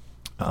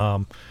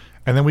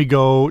 And then we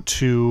go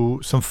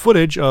to some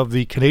footage of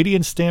the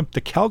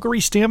the Calgary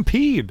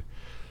Stampede,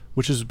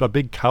 which is a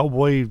big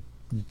cowboy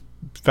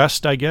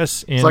fest, I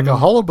guess. It's like a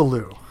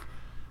hullabaloo.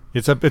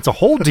 It's a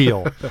whole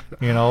deal,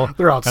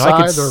 They're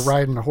outside. They're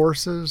riding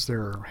horses.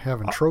 They're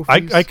having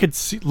trophies. I could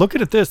see.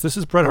 Looking at this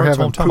is Bret Hart's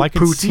hometown. I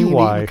could see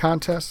why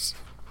contests.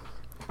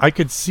 I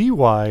could see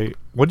why.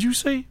 What did you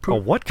say? A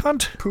what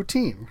contest?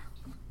 Poutine.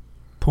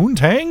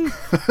 Poontang?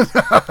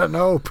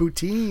 No,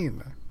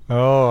 poutine.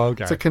 Oh,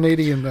 okay. It's a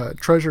Canadian,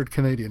 treasured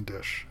Canadian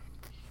dish.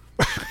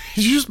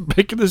 You just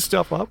making this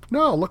stuff up?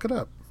 No, look it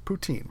up.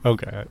 Poutine.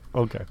 Okay.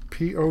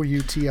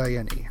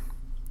 Poutine.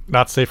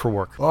 Not safe for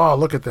work. Oh,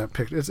 look at that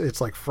picture. It's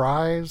like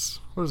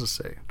fries. What does it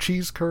say?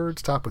 Cheese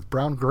curds topped with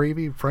brown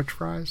gravy, French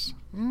fries.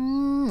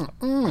 Looking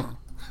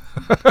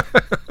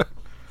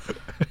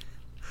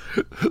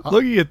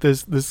at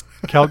this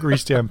Calgary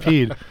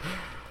Stampede,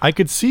 I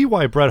could see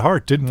why Bret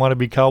Hart didn't want to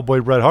be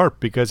Cowboy Bret Hart,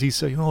 because he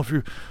said, if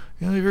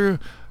you're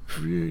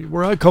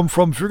where I come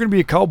from, if you're going to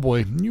be a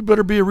cowboy, you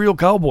better be a real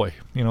cowboy.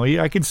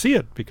 I can see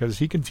it, because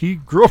he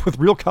grew up with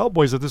real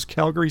cowboys at this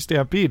Calgary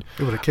Stampede.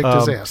 It would have kicked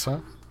his ass, huh?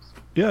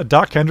 Yeah,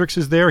 Doc Hendricks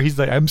is there. He's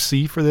the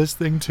MC for this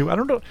thing too. I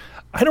don't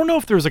know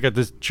if there's like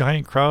this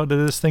giant crowd to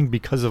this thing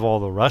because of all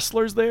the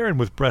wrestlers there and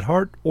with Bret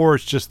Hart, or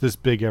it's just this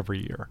big every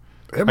year.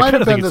 It might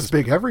have been this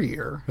big every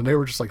year, and they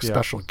were just like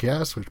special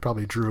guests, which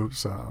probably drew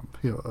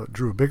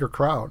a bigger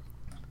crowd.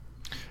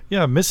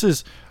 Yeah,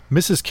 Mrs.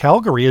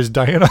 Calgary is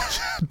Diana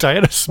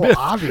Smith. Well,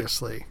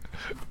 obviously.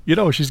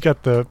 She's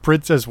got the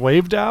princess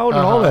wave down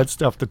and all that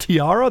stuff. The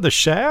tiara, the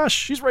sash.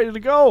 She's ready to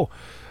go.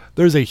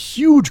 There's a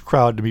huge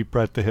crowd to meet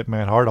Bret the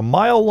Hitman Hart. A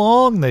mile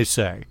long, they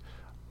say,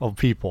 of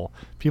people.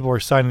 People are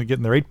signing,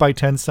 getting their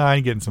 8x10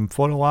 sign, getting some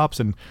photo ops,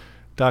 and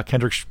Doc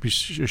Hendricks is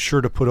sure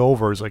to put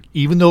over. It's like,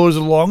 even though there's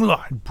a long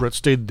line, Bret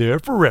stayed there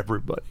for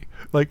everybody.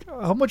 Like,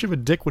 how much of a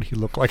dick would he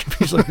look like if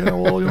he's like,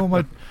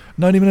 my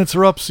 90 minutes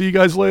are up. See you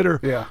guys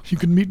later. Yeah. You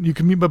can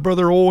meet my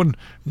brother Owen.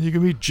 And you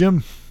can meet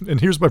Jim. And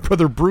here's my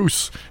brother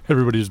Bruce.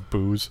 Everybody's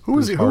booze. Who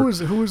is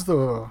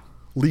the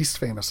least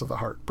famous of the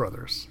Hart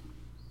brothers?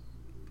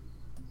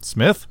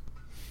 Smith?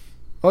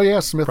 Oh yeah,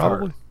 Smith.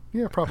 Probably. Hart.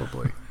 Yeah,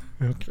 probably.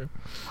 Okay.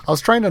 I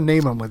was trying to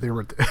name them when they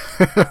were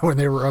when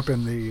they were up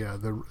in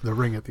the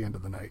ring at the end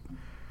of the night.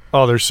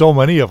 Oh, there's so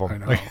many of them. I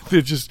know. Like,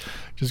 they're just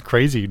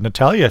crazy.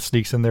 Natalia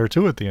sneaks in there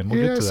too at the end.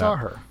 We'll get to that. I saw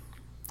her.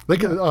 When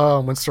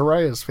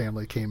Soraya's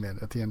family came in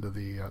at the end of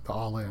the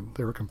All In,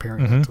 they were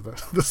comparing it to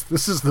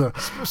this is the.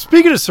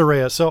 Speaking of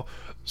Saraya,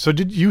 so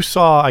did you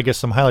saw, I guess,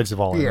 some highlights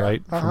of All In,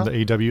 right, from the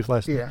AEW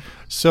last night? Yeah.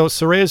 So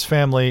Soraya's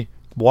family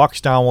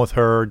walks down with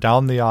her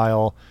down the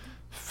aisle.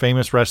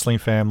 Famous wrestling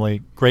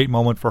family. Great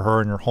moment for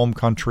her in her home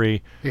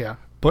country. Yeah.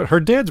 But her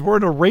dad's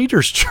wearing a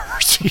Raiders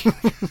jersey.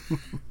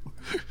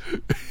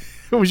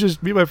 It was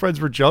just, me and my friends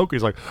were joking.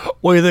 He's like,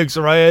 what do you think,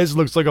 Saraya? This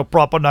looks like a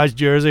proper nice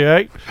jersey,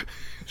 eh?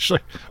 She's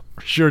like,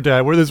 sure,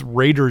 Dad. Wear this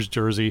Raiders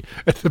jersey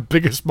at the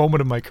biggest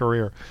moment of my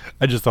career.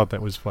 I just thought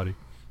that was funny.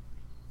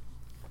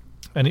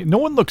 And no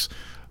one looks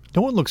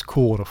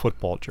cool in a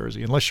football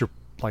jersey unless you're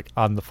like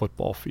on the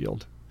football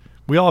field.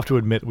 We all have to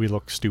admit we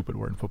look stupid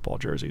wearing football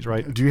jerseys,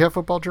 right? Do you have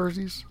football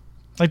jerseys?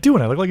 I do,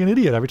 and I look like an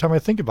idiot every time I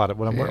think about it.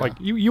 When I'm like,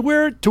 you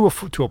wear it to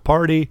a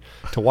party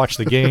to watch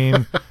the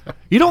game.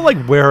 You don't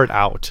like wear it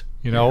out,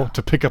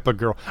 to pick up a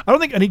girl. I don't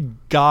think any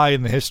guy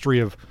in the history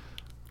of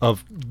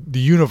the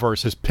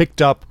universe has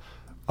picked up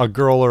a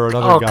girl or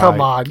another guy come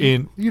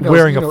on.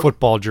 wearing a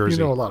football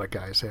jersey. A lot of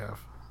guys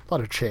have. A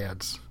lot of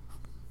chads.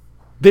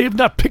 They have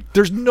not picked.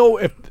 There's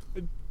not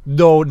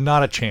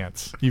a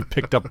chance you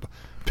picked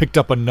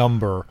up a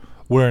number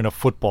wearing a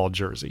football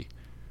jersey.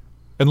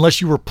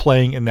 Unless you were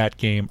playing in that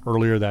game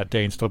earlier that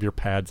day and still have your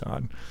pads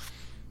on.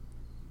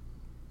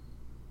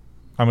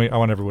 I mean, I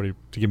want everybody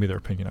to give me their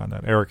opinion on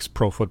that. Eric's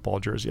pro football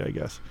jersey, I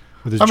guess.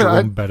 With his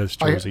Jerome Bettis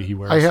jersey he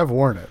wears. I have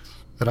worn it.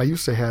 And I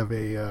used to have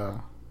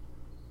a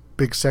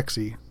big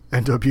sexy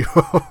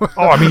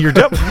NWO you're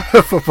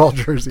definitely football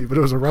jersey, but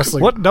it was a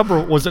wrestling. What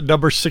number? Was it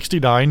number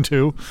 69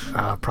 too?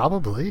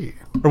 Probably.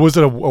 Or was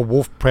it a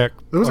wolf pack?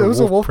 It was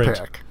a wolf print?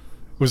 pack.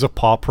 It was a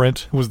paw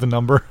print was the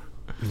number?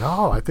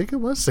 No, I think it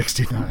was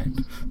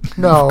 69.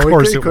 No, of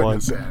course it couldn't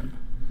was. have been.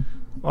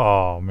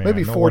 Oh man,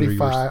 maybe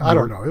 45. I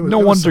don't know. No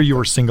wonder you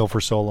were single for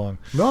so long.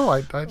 No,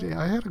 I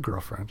had a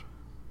girlfriend.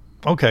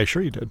 Okay,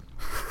 sure you did.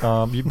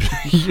 Her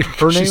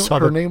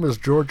name was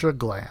Georgia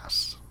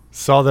Glass.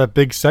 Saw that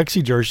big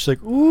sexy jersey. She's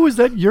like, "Ooh, is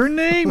that your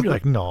name?" You're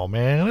like, "No,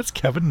 man, that's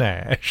Kevin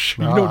Nash."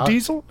 No, you know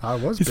Diesel? I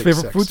was. His big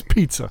favorite sexy. food's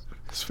pizza.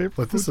 His favorite.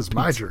 But this is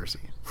my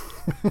jersey.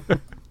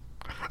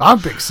 I'm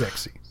big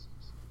sexy.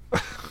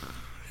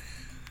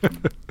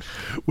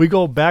 We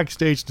go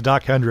backstage to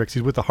Doc Hendricks.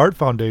 He's with the Hart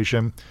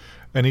Foundation,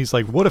 and he's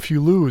like, "What if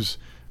you lose,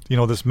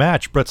 this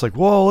match?" Bret's like,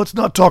 "Whoa, let's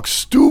not talk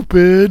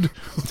stupid."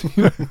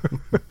 Bret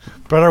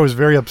Hart was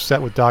very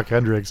upset with Doc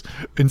Hendricks,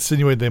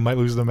 insinuating they might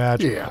lose the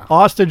match. Yeah.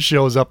 Austin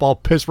shows up, all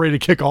pissed, ready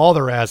to kick all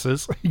their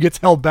asses. He gets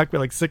held back by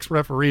like 6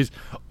 referees.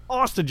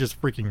 Austin just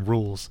freaking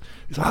rules.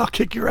 He's like, "I'll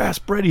kick your ass,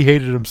 Bret." He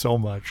hated him so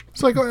much.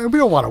 It's like, we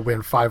don't want to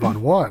win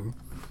 5-on-1.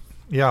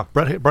 Yeah,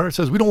 Bret Hart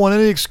says, we don't want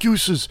any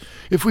excuses.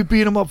 If we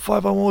beat him up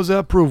 5-on-1, what does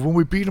that prove? When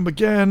we beat him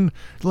again,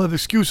 he'll have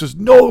excuses.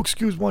 No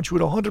excuse. Want you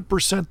at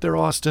 100% there,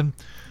 Austin.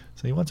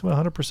 So he wants him at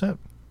 100%.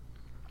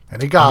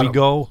 And he got him. We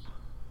go.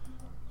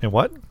 And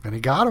what? And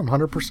he got him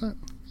 100%.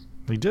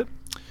 He did.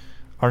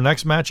 Our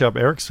next matchup,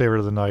 Eric's favorite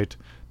of the night,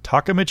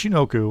 Taka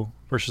Michinoku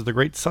versus the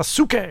great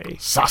Sasuke.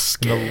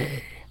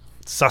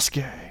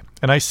 Sasuke.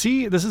 And I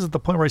see, this is at the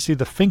point where I see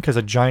the Fink has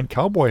a giant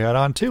cowboy hat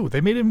on too. They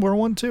made him wear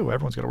one too.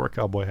 Everyone's got to wear a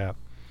cowboy hat.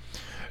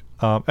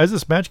 As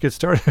this match gets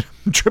started,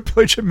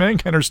 Triple H and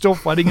Mankind are still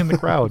fighting in the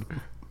crowd.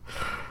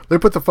 They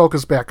put the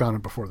focus back on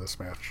it before this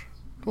match.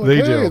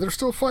 They do. They're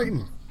still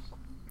fighting.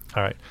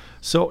 All right.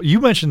 So you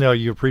mentioned that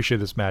you appreciate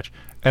this match,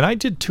 and I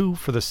did too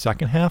for the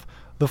second half.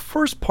 The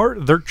first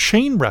part, they're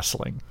chain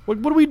wrestling.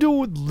 What do we do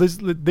with this?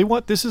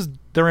 This is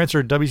their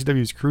answer to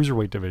WCW's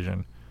Cruiserweight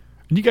division.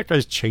 And you got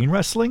guys chain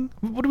wrestling?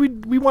 What do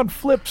we want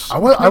flips? I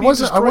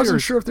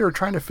wasn't sure if they were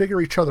trying to figure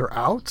each other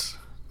out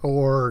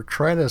or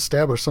trying to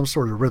establish some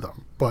sort of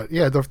rhythm. But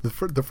yeah,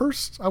 the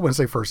first, I wouldn't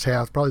say first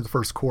half, probably the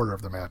first quarter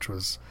of the match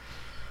was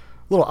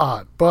a little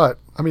odd. But,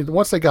 I mean,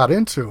 once they got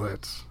into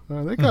it,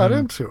 they got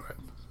into it.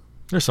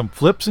 There's some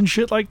flips and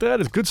shit like that.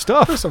 It's good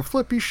stuff. There's some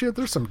flippy shit.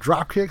 There's some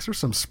drop kicks. There's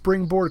some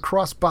springboard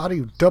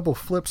crossbody double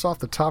flips off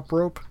the top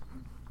rope.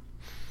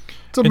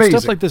 It's amazing.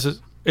 And stuff like this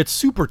it's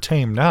super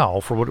tame now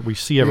for what we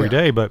see every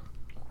day, but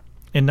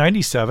in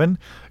 97,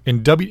 let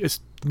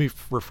me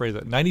rephrase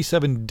that,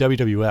 97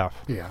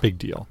 WWF, big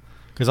deal.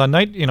 Because on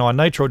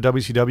Nitro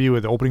WCW,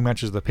 with the opening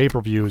matches of the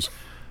pay-per-views,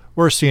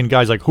 we're seeing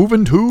guys like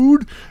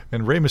Juventud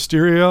and Rey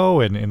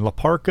Mysterio and La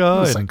Parca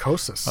and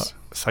Psychosis.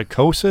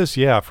 Psychosis,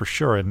 yeah, for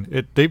sure.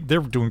 And they're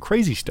doing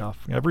crazy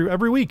stuff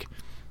every week.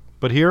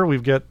 But here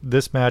we've got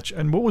this match,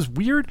 and what was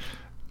weird,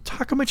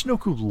 Taka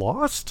Michinoku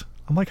lost.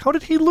 I'm like, how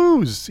did he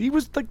lose? He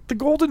was like the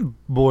golden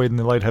boy in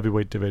the light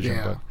heavyweight division.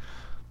 Yeah. But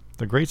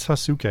the great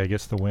Sasuke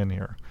gets the win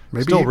here.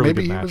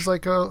 Maybe he was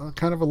like a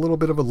kind of a little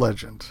bit of a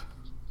legend,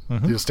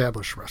 the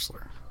established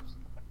wrestler.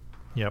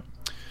 Yep.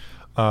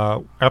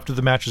 After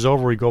the match is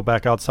over, we go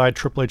back outside.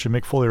 Triple H and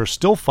Mick Foley are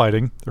still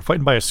fighting. They're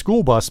fighting by a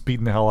school bus,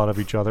 beating the hell out of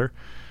each other.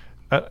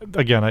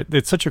 Again,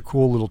 it's such a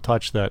cool little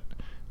touch that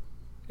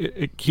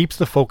it keeps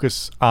the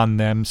focus on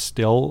them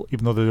still,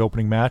 even though they're the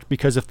opening match.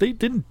 Because if they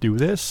didn't do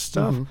this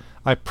stuff,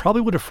 I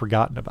probably would have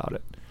forgotten about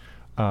it.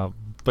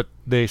 But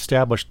they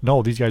established,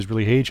 no, these guys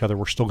really hate each other.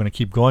 We're still going to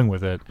keep going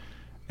with it.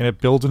 And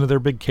it builds into their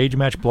big cage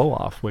match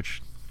blow-off,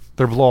 which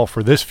their blow-off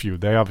for this feud,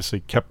 they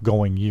obviously kept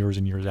going years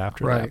and years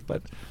after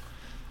that.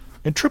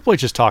 And Triple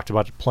H has talked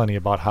about it plenty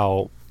about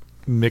how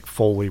Mick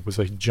Foley was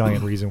a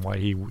giant reason why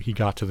he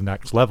got to the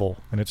next level.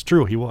 And it's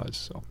true, he was.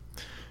 So,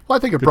 well, I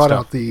think it brought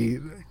out the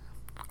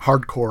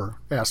hardcore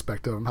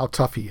aspect of him, how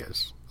tough he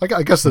is.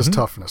 I guess there's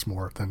toughness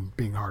more than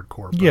being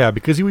hardcore. But. Yeah,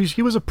 because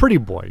he was a pretty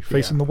boy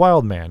facing the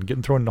Wild Man,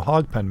 getting thrown into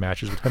hog pen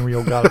matches with Henry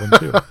O'Godwin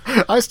too.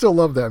 I still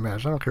love that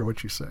match. I don't care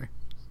what you say.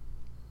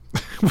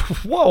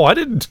 Whoa, I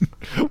didn't.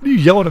 What are you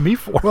yelling at me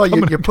for? Well,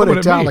 you put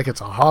it down like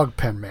it's a hog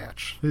pen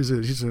match. He's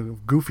a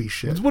goofy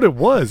shit. That's what it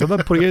was. I'm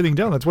not putting anything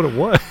down. That's what it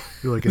was.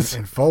 You're like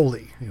in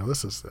Foley.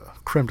 This is the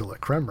creme de la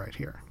creme right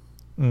here.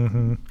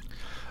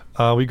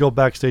 We go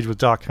backstage with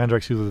Doc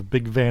Hendricks, who's the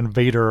Big Van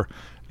Vader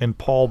and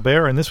Paul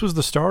Bearer, and this was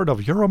the start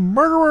of "You're a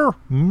murderer,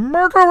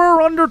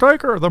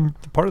 Undertaker." The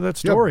part of that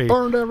story. You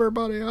burned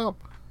everybody up.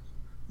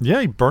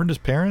 Yeah, he burned his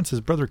parents.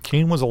 His brother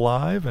Kane was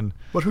alive,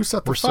 but who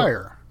set the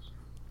fire?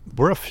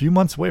 We're a few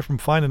months away from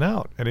finding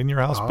out at In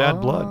Your House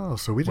Bad Blood. Oh,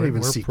 so we didn't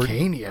even see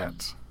Kane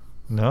yet.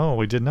 No,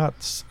 we did not.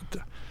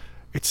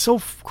 It's so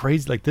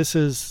crazy. Like, this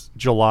is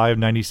July of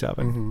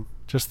 97.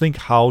 Just think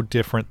how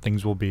different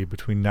things will be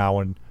between now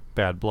and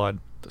Bad Blood.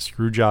 The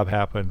screw job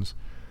happens.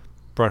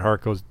 Bret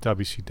Hart goes to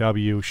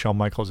WCW. Shawn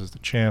Michaels is the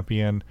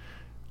champion.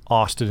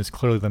 Austin is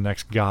clearly the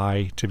next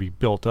guy to be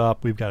built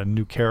up. We've got a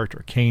new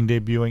character, Kane,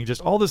 debuting.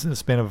 Just all this in the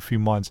span of a few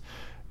months.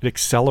 It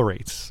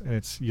accelerates,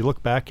 and you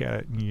look back at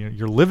it, and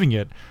you're living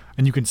it,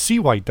 and you can see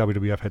why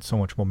WWF had so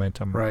much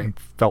momentum and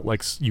felt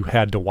like you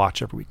had to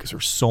watch every week because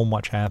there's so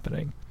much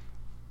happening.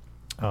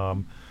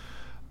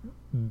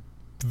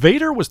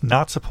 Vader was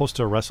not supposed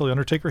to wrestle The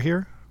Undertaker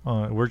here.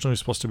 Originally was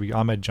supposed to be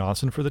Ahmed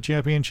Johnson for the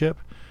championship.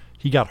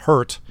 He got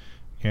hurt,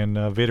 and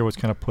Vader was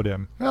kind of put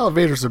in. Well,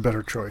 Vader's a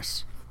better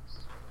choice.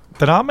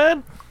 Than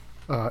Ahmed?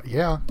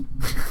 Yeah.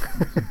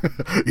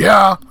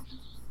 Yeah.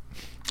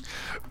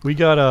 We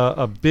got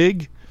a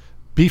big...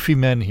 beefy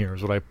men here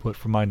is what I put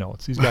for my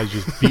notes. These guys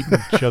just beating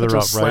each other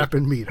just up, right?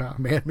 Slapping meat, huh?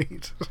 Man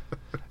meat.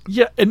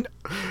 Yeah, and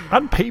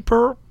on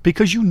paper,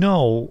 because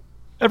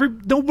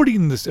nobody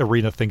in this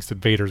arena thinks that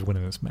Vader's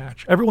winning this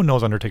match. Everyone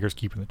knows Undertaker's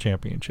keeping the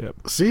championship.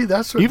 See,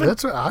 that's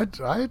what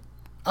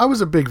I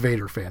was a big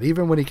Vader fan.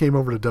 Even when he came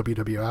over to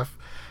WWF,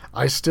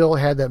 I still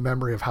had that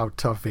memory of how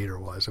tough Vader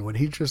was. And when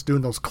he's just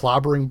doing those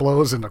clobbering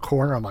blows in the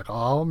corner, I'm like,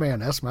 oh man,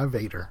 that's my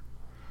Vader.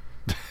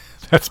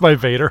 That's my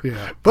Vader.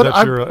 Yeah, but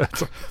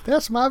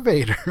that's my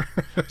Vader.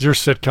 Your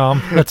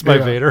sitcom. That's my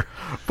Vader.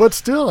 But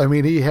still, I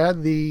mean, he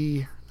had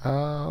the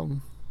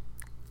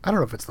I don't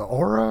know if it's the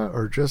aura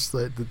or just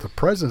the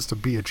presence to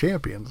be a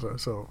champion.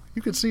 So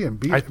you could see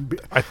him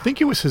I think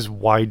it was his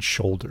wide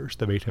shoulders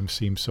that made him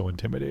seem so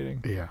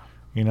intimidating. Yeah,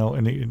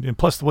 and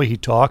plus the way he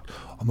talked.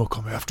 I'm gonna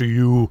come after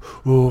you,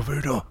 oh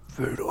Vader.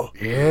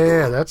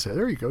 Yeah, that's it.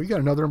 There you go. You got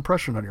another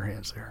impression on your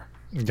hands there.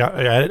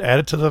 Add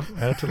it to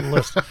the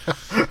list.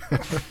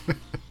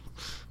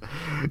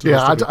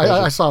 Yeah,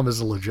 I saw him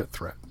as a legit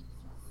threat.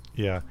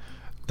 Yeah,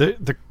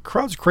 the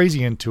crowd's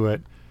crazy into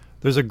it.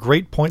 There's a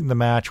great point in the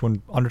match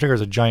when Undertaker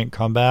has a giant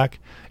comeback,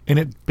 and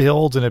it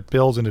builds and it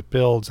builds and it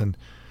builds. And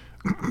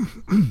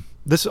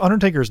this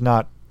Undertaker's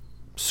not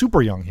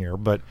super young here,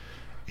 but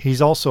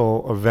he's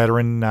also a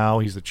veteran now.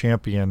 He's the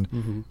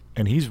champion,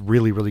 and he's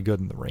really, really good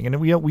in the ring. And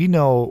we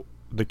know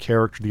the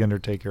character, the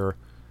Undertaker,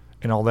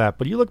 and all that.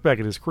 But you look back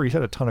at his career, he's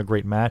had a ton of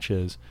great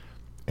matches,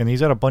 and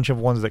he's had a bunch of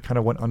ones that kind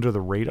of went under the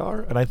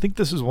radar, and I think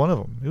this is one of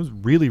them. It was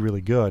really,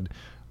 really good.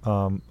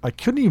 I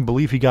couldn't even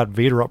believe he got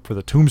Vader up for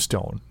the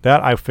tombstone.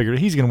 That I figured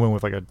he's going to win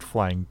with like a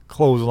flying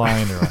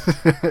clothesline or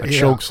a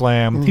choke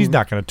slam. He's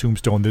not going to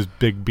tombstone this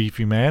big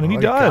beefy man, and he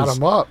does. Got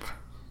him up.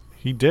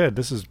 He did.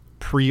 This is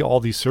pre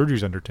all these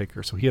surgeries,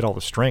 Undertaker, so he had all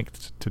the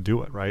strength to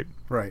do it, right?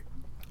 Right.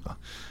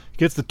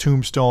 Gets the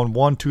tombstone,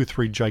 1, 2,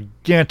 3,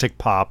 gigantic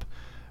pop,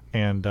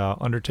 and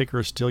Undertaker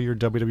is still your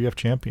WWF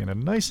champion. A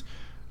nice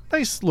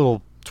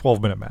little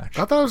 12-minute match.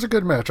 I thought it was a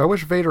good match. I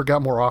wish Vader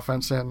got more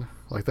offense in.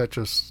 Like that's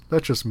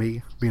just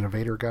me being a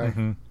Vader guy.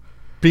 Mm-hmm.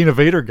 Being a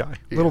Vader guy,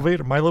 little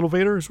Vader, my little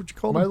Vader is what you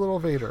call him. My little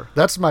Vader.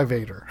 That's my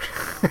Vader.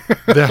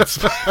 That's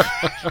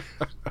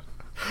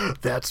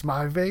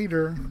my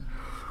Vader.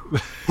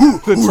 Who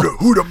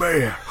the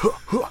man?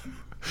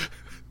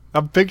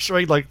 I'm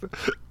picturing like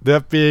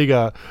that being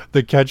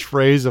the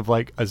catchphrase of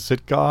like a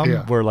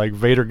sitcom where like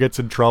Vader gets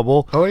in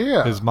trouble. Oh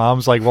yeah. His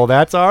mom's like, "Well,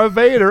 that's our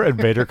Vader," and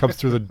Vader comes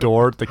through the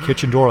door, the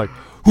kitchen door, like,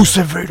 "Who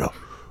said Vader?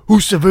 Who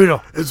said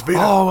Vader? It's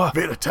Vader.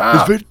 Vader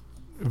time. It's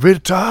Vader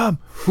time.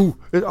 Who?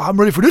 I'm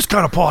ready for this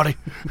kind of party."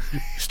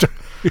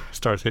 He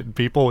starts hitting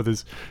people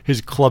with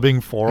his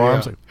clubbing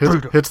forearms. Yeah.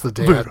 Like, hits the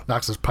dad, Vader.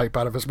 knocks his pipe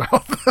out of his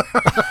mouth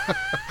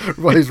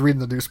while he's reading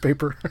the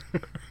newspaper.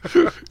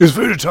 It's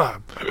Vader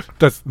time.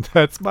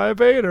 That's my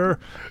Vader.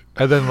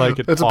 And then like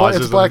it's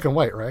black and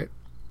white, right?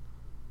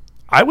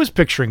 I was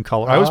picturing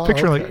color. I was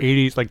picturing like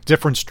 80s, like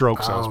different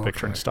strokes. I was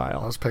picturing style.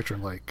 I was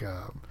picturing like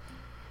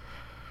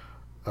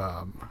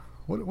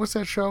what's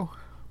that show?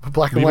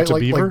 Black and Leave white, It to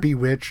Beaver? like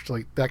Bewitched,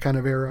 like that kind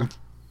of era.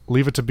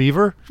 Leave It to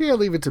Beaver? Yeah,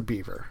 Leave It to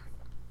Beaver.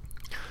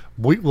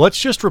 Let's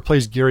just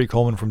replace Gary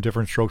Coleman from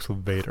Different Strokes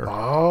with Vader.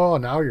 Oh,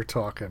 now you're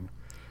talking.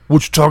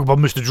 What you talking about,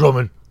 Mr.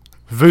 Drummond?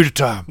 Vader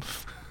time.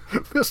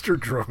 Mr.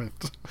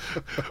 Drummond.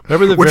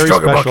 Remember the what very you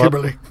talking about, special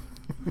Kimberly?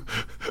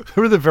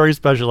 Remember the very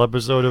special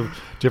episode of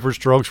Different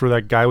Strokes where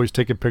that guy was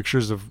taking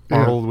pictures of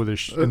Arnold with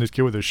and his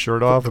kid with his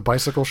shirt off? The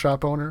bicycle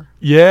shop owner?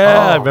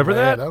 Yeah, remember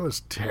that? That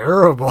was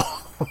terrible.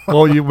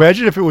 Well, you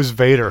imagine if it was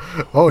Vader.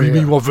 Oh, you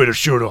mean you want Vader's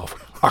shirt off?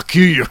 I'll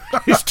kill you.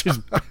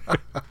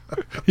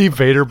 He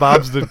Vader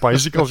Bob's the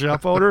bicycle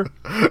shop owner?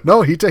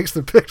 No, he takes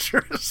the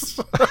pictures.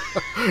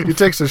 He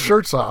takes his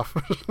shirts off.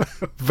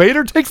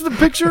 Vader takes the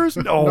pictures?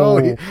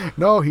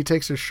 No, he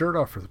takes his shirt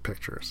off for the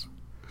pictures.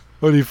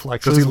 When he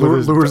flexes, because he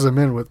lures them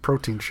in with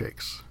protein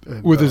shakes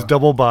and, with his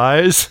double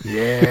buys.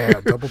 Yeah,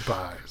 double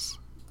buys.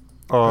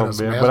 Oh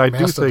man, but I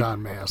do think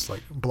mask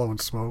like blowing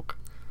smoke.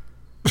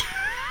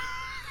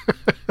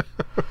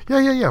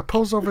 Yeah.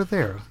 Pose over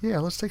there. Yeah,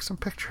 let's take some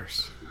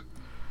pictures.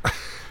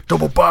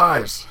 Double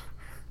buys.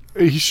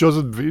 He shows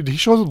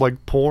him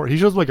like porn. He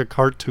shows him like a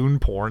cartoon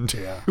porn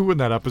too in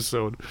that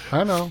episode.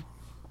 I know.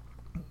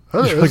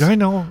 Like I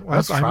know.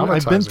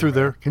 I've been through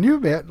there. Can you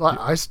imagine?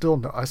 I still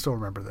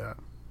remember that.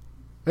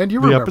 And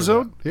you remember the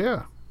episode?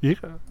 That. Yeah.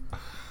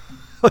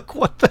 Like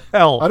what the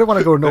hell? I don't want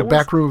to go to no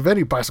back room of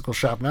any bicycle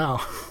shop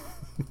now.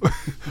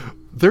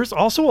 There's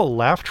also a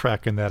laugh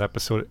track in that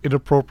episode at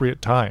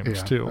inappropriate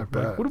times too.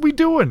 Like, what are we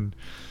doing?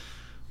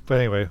 But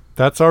anyway,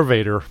 that's our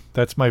Vader.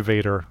 That's my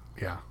Vader.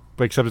 Yeah.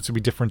 But except it's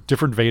going to be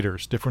different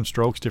Vaders, different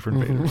strokes, different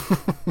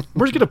Vaders.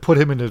 We're just going to put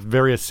him into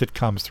various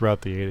sitcoms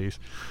throughout the 80s.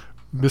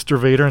 Mr.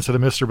 Vader instead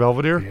of Mr.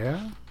 Belvedere.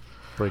 Yeah.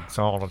 Breaks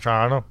all to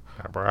China.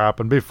 Never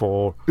happened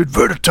before. It's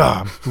Vader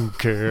time. Who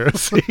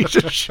cares? He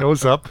just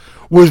shows up.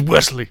 Where's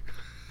Wesley?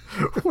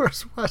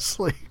 Where's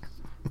Wesley?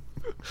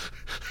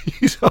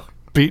 He's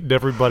beating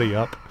everybody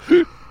up.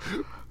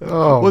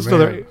 Oh, what's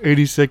another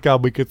 80s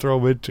sitcom we could throw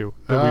him into?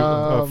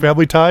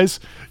 Family Ties?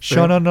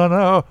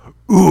 Shana-na-na.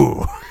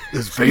 Ooh.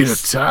 It's Vader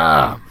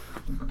time.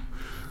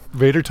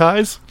 Vader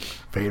Ties?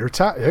 Vader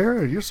time.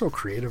 You're so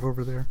creative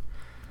over there.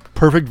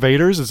 Perfect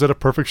Vaders instead of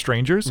Perfect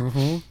Strangers?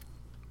 Mm-hmm.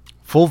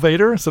 Full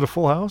Vader instead of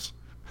Full House?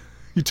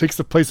 He takes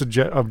the place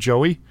of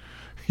Joey.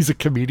 He's a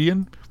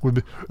comedian.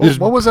 What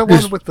was that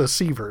one with the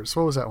Seavers?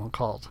 What was that one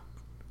called?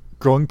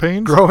 Growing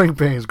Pains? Growing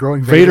Pains.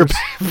 Vader Pains.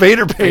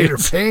 Vader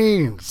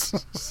Pains.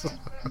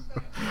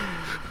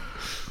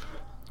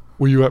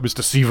 Where you at,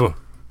 Mr. Seaver?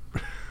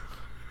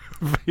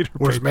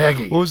 Where's Pains.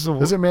 Maggie? What was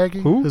Is it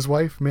Maggie? Who? His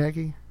wife,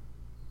 Maggie?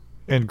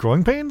 And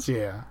Growing Pains?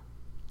 Yeah.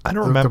 I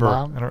don't remember.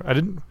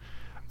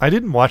 I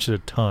didn't watch it a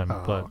ton,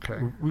 but okay.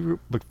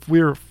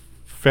 we were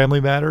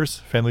Family Matters,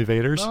 Family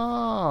Vaders,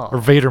 or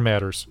Vader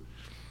Matters.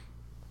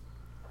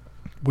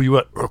 Were you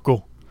at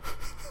Urkel?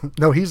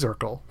 No, he's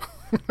Urkel.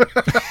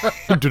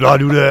 Did I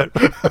do that?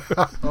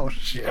 Oh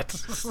shit!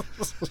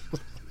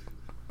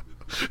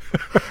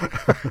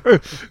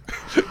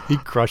 He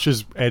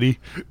crushes Eddie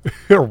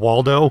or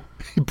Waldo.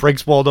 He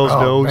breaks Waldo's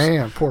nose. Oh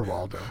man, poor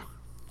Waldo.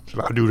 Did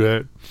I do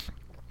that?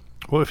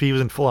 What if he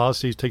was in Full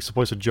House? He takes the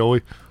place of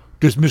Joey.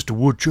 This Mr.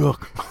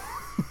 Woodchuck.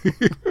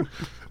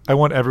 I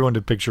want everyone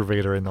to picture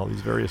Vader in all these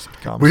various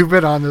sitcoms. We've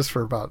been on this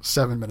for about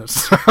 7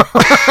 minutes.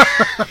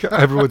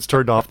 Everyone's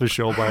turned off the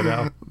show by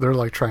now. They're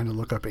like trying to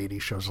look up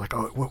 80s shows. Like,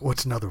 oh,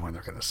 what's another one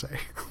they're going to say?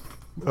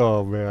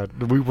 Oh man,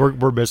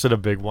 we're missing a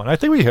big one. I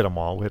think we hit them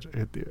all.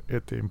 Hit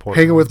the important.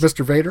 Hanging ones. with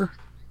Mr. Vader.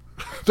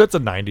 That's a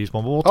 '90s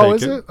one, but we'll take it. Oh,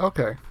 is it?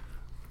 Okay.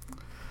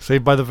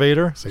 Saved by the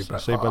Vader. Saved by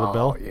the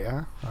Bell.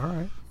 Yeah. All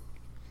right.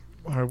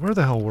 All right, where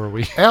the hell were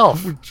we?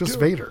 Alf, just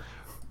Vader.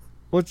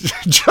 What's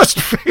just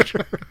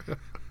Vader?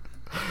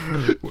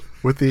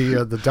 With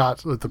the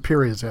dots, with the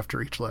periods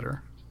after each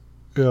letter.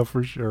 Yeah,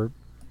 for sure.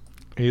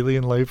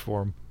 Alien life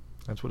form.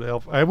 That's what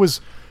Alf. I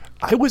was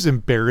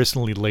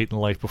embarrassingly late in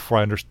life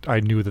before I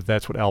knew that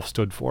that's what Alf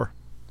stood for.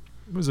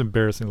 It was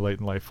embarrassingly late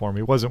in life for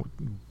me. It wasn't.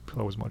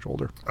 I was much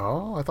older.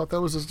 Oh, I thought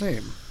that was his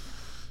name.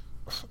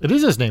 It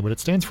is his name, but it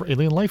stands for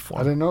alien life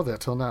form. I didn't know that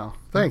till now.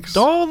 Thanks.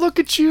 Oh, look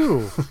at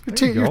you.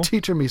 You're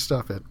teaching me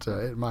stuff at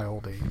my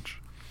old age.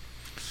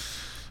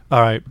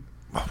 All right.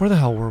 Where the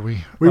hell were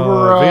we? We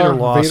were Vader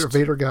lost.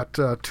 Vader got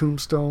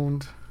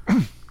tombstoned.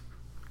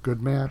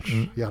 Good match.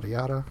 Yada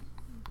yada.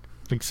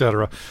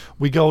 Etc.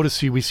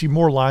 We see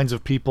more lines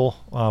of people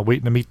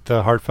waiting to meet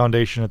the Hart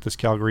Foundation at this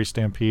Calgary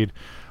Stampede.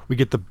 We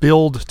get the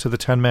build to the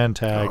 10-man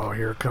tag. Oh,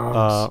 here it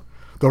comes.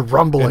 The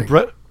rumbling.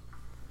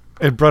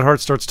 And Bret Hart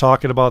starts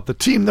talking about the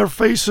team they're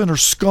facing are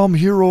scum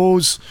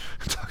heroes.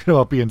 Talking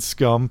about being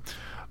scum.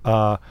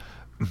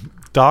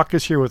 Doc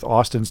is here with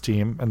Austin's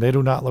team, and they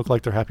do not look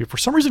like they're happy. For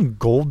some reason,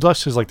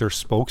 Goldust is like their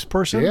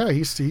spokesperson. Yeah,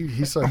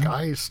 he's like,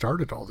 I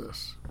started all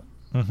this.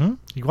 Mm-hmm.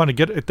 You want to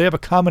get it? They have a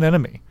common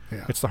enemy.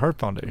 Yeah. It's the Hart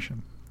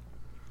Foundation.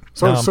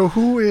 So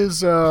who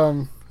is,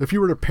 if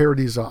you were to pair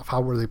these off,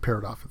 how were they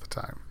paired off at the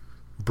time?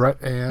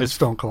 Bret and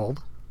Stone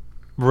Cold.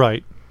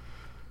 Right.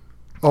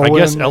 Owen I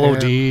guess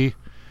LOD.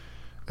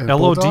 and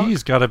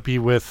LOD's got to be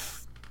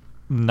with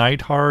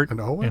Neidhart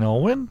and Owen. And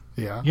Owen?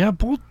 Yeah. Yeah,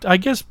 I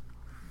guess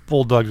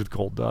Bulldog's with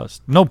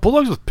Goldust. No,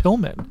 Bulldog's with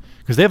Pillman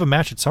because they have a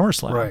match at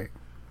SummerSlam. Right.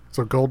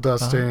 So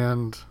Goldust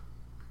and...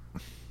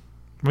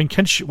 I mean,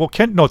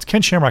 it's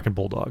Ken Shamrock and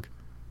Bulldog.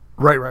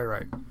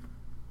 Right.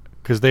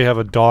 Because they have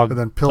a dog And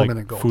then Pillman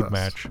and Goldust. food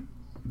match.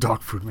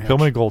 Dog food match.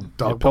 Pillman and Gold.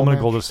 Dog Pillman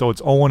and match. Goldust. So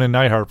it's Owen and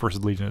Neidhart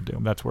versus Legion of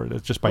Doom. That's where it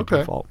is, just by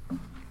default.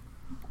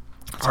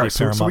 All right,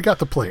 so we got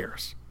the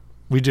players.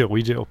 We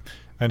do.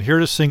 And here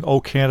to sing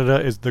 "Oh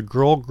Canada" is the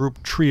girl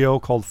group trio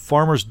called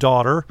Farmer's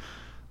Daughter.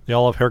 They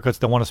all have haircuts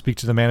that want to speak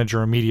to the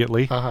manager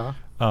immediately.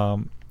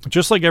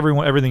 Just like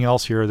everything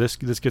else here, this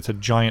gets a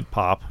giant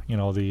pop. You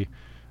know, the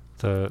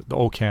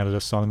 "Oh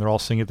Canada" song. They're all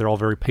singing it. They're all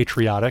very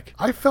patriotic.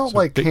 I felt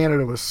like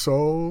Canada was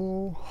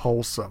so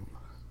wholesome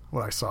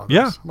when I saw this.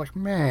 Yeah. I'm like,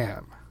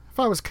 man, if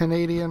I was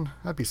Canadian,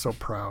 I'd be so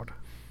proud.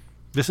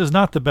 This is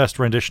not the best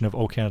rendition of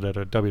 "Oh Canada" at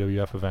a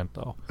WWF event,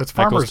 though. It's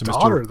Farmer's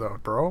Daughter, though,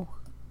 bro.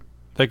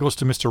 That goes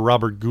to Mr.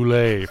 Robert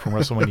Goulet from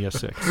WrestleMania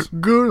 6.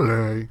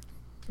 Goulet.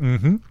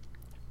 Mm-hmm.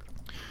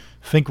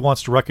 Fink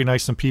wants to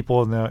recognize some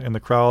people in the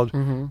crowd.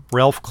 Mm-hmm.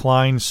 Ralph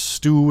Klein,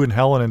 Stu and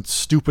Helen, and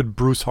stupid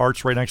Bruce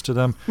Hart's right next to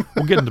them.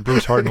 We'll get into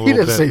Bruce Hart in a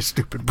little bit. He didn't say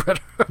stupid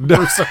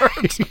Bruce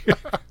Hart.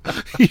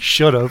 He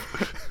should have.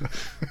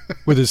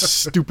 With his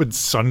stupid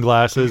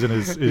sunglasses and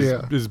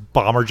his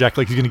bomber jacket,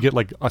 like he's gonna get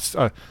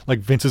like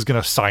Vince is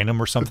gonna sign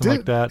him or something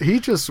like that.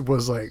 He just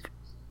was like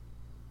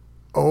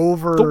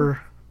over.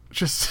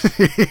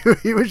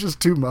 He was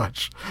just too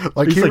much.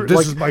 Like he's like,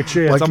 this is my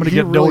chance. Like I'm going to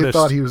get really noticed.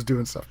 Thought he was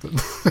doing something.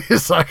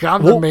 He's like,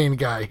 I'm the main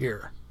guy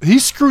here. He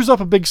screws up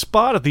a big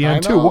spot at the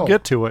end too. We'll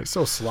get to it. He's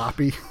so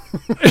sloppy.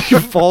 He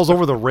falls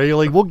over the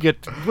railing.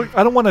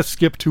 I don't want to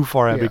skip too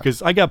far ahead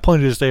because I got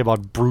plenty to say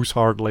about Bruce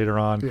Hart later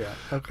on. Yeah.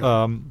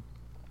 Okay.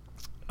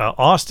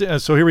 Austin.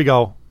 So here we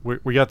go.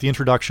 We got the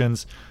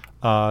introductions.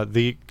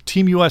 The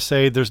Team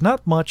USA. There's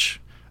not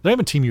much. They're not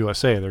even Team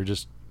USA. They're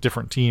just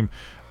different team.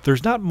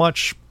 There's not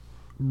much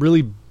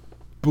really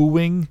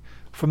booing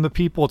from the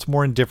people. It's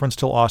more indifference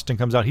till Austin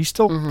comes out. He's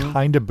still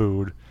kind of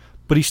booed,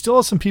 but he still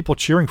has some people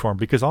cheering for him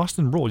because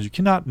Austin rules. You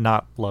cannot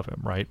not love him,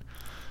 right?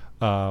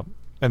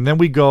 And then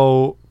we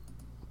go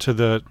to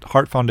the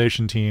Hart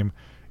Foundation team.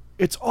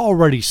 It's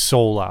already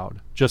so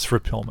loud just for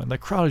Pillman. The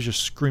crowd is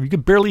just screaming. You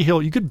could barely hear.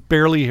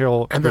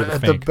 And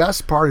the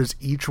best part is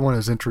each one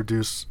is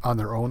introduced on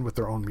their own with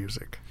their own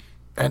music.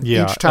 And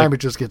each time it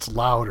just gets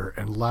louder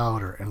and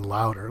louder and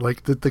louder.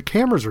 Like the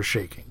cameras are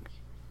shaking.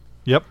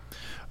 Yep.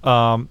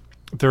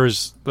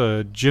 There's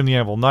Jim the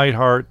Anvil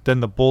Neidhart. Then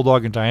the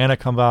Bulldog and Diana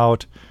come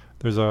out.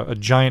 There's a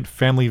giant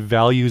Family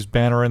Values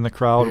banner in the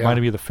crowd.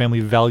 Reminded me of the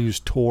Family Values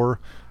tour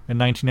in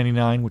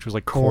 1999, which was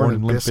like Korn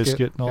and Limp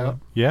Bizkit and all that.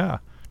 Yeah.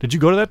 Did you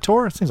go to that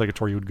tour? It seems like a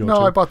tour you would go to.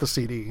 No, I bought the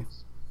CD.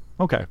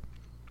 Okay.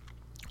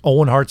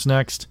 Owen Hart's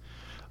next.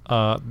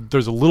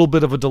 There's a little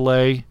bit of a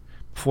delay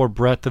before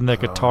Bret. Then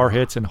that guitar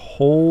hits and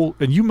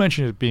you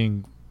mentioned it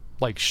being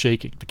like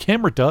shaking. The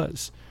camera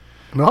does.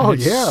 No,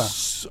 yeah.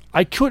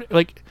 I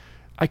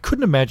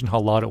couldn't imagine how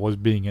loud it was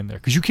being in there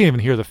because you can't even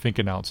hear the Fink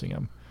announcing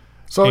him.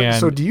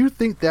 So do you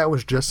think that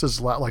was just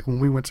as loud? Like when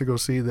we went to go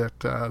see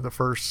that the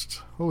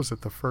first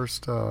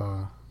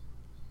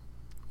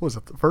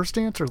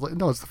dance or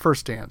no? It's the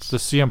first dance. The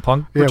CM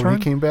Punk return? When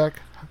he came back.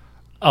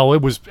 Oh,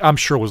 it was. I'm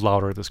sure it was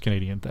louder at this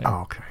Canadian thing.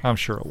 Oh, okay. I'm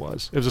sure it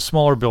was. It was a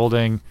smaller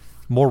building,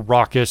 more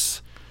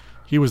raucous.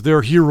 He was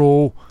their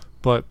hero,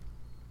 but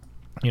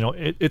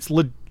it's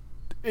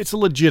a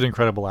legit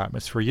incredible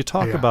atmosphere. You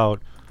talk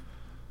about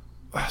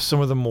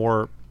some of the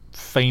more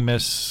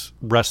famous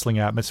wrestling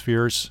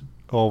atmospheres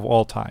of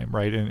all time,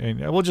 right? And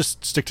we'll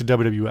just stick to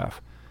WWF.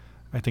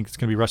 I think it's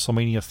going to be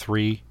WrestleMania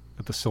 3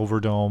 at the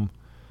Silverdome.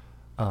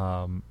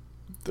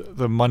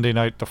 The Monday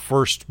night, the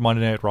first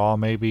Monday Night Raw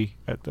maybe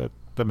at the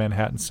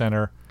Manhattan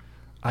Center.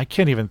 I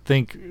can't even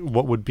think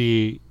what would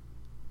be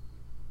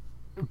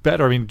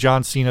better. I mean,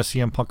 John Cena,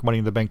 CM Punk, Money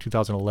in the Bank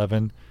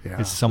 2011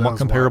 is somewhat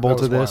comparable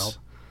to this. Wild.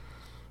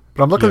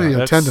 But I'm looking at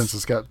the attendance.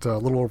 It's got a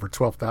little over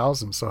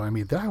 12,000. So, I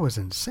mean, that was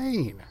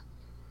insane.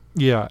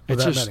 Yeah.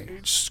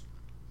 It's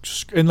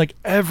just, and like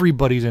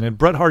everybody's in it.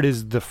 Bret Hart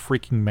is the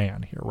freaking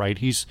man here, right?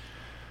 He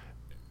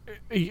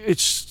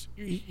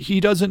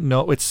doesn't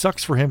know. It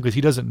sucks for him because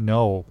he doesn't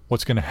know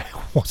what's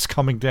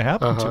coming to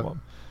happen to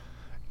him.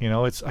 You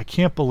know, I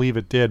can't believe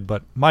it did,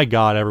 but my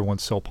God,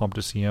 everyone's so pumped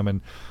to see him, and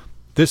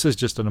this is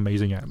just an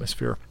amazing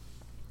atmosphere.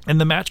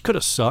 And the match could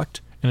have sucked,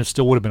 and it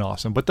still would have been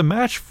awesome. But the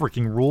match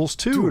freaking rules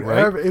too, dude,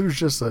 right? It was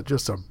just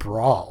a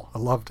brawl. I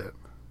loved it.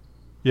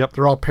 Yep.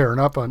 They're all pairing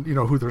up on,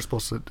 who they're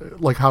supposed to,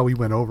 like how we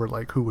went over,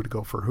 like who would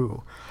go for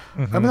who. I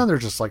mean, then they're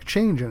just like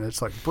changing.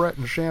 It's like Bret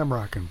and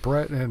Shamrock and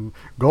Bret and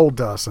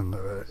Goldust and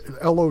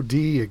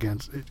LOD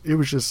against. It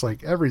was just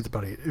like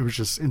everybody. It was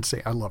just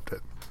insane. I loved it.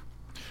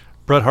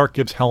 Bret Hart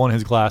gives Helen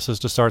his glasses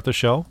to start the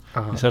show.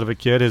 Instead of a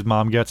kid, his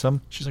mom gets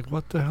them. She's like,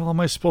 what the hell am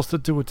I supposed to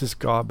do with this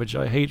garbage?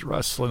 I hate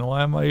wrestling.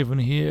 Why am I even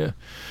here?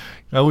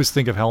 I always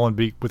think of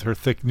Helen with her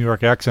thick New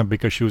York accent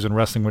because she was in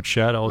Wrestling with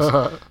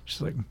Shadows.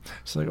 She's like,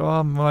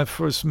 oh, when I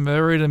first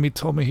married him, he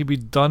told me he'd be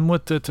done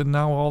with it, and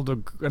now all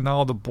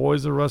the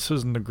boys are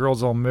wrestlers and the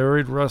girls all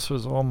married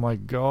wrestlers. Oh my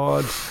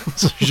God!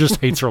 So she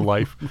just hates her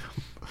life.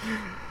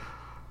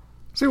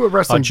 See what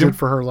wrestling did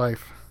for her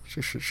life.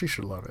 She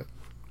should love it.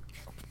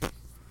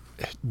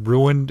 It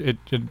ruined it.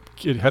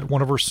 It had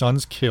one of her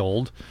sons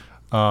killed.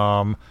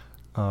 Ruined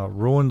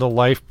the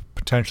life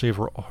potentially of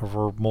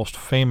her most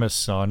famous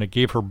son. It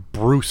gave her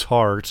Bruce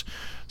Hart.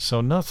 So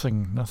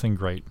nothing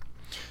great.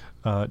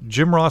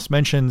 Jim Ross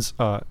mentions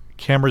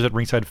cameras at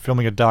ringside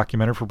filming a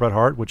documentary for Bret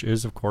Hart, which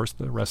is, of course,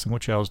 the Wrestling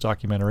with Shadows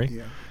documentary.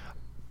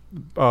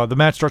 Yeah. The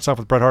match starts off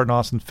with Bret Hart and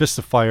Austin fists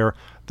of fire.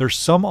 There's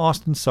some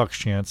Austin sucks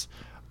chants.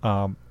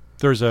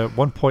 There's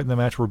one point in the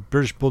match where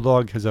British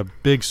Bulldog has a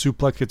big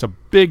suplex. It's a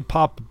big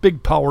pop,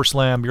 big power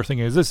slam. You're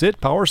thinking, is this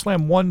it? Power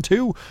slam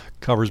 1-2?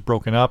 Cover's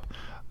broken up.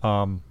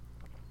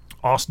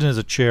 Austin has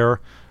a chair.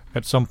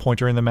 At some point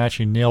during the match,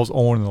 he nails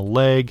Owen in the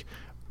leg.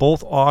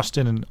 Both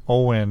Austin and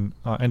Owen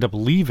end up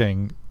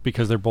leaving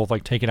because they're both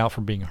like taken out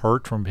from being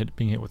hurt from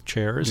being hit with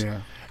chairs.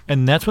 Yeah.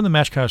 And that's when the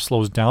match kind of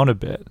slows down a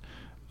bit,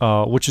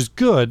 which is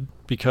good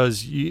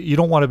because you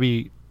don't want to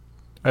be.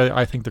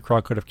 I think the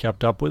crowd could have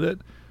kept up with it,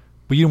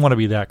 but you don't want to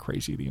be that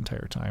crazy the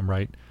entire time,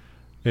 right?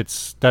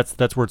 That's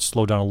where it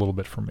slowed down a little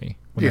bit for me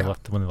when they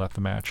left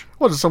the match.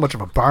 Well, it's so much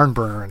of a barn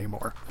burner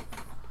anymore.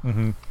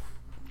 Mm-hmm.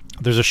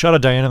 There's a shot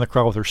of Diana in the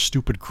crowd with her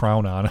stupid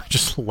crown on. I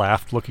just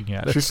laughed looking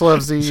at it. She still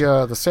has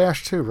the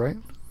sash too, right?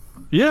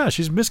 Yeah,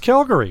 she's Miss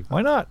Calgary.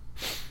 Why not?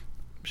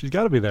 She's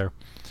got to be there.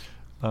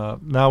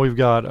 Now we've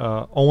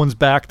got Owen's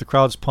back. The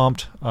crowd's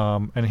pumped,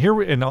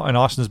 and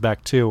Austin's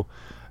back too.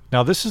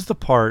 Now this is the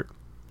part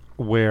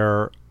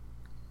where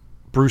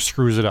Bruce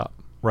screws it up,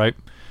 right?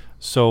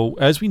 So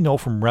as we know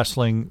from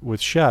Wrestling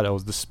with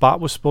Shadows, the spot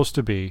was supposed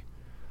to be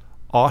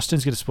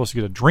Austin's supposed to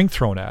get a drink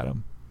thrown at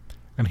him.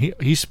 And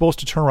he's supposed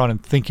to turn around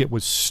and think it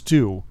was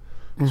Stu.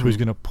 So he's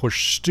going to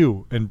push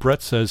Stu. And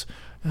Bret says,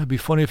 it'd be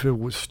funny if it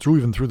was Stu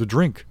even threw the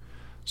drink.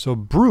 So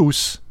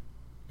Bruce,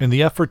 in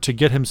the effort to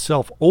get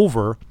himself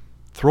over,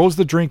 throws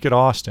the drink at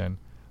Austin.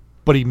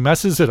 But he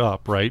messes it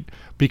up, right?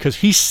 Because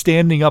he's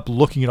standing up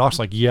looking at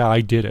Austin like, yeah,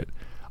 I did it.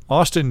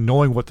 Austin,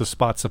 knowing what the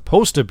spot's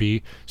supposed to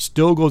be,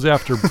 still goes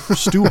after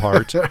Stu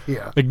Hart,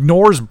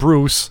 ignores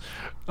Bruce,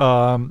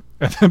 and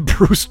then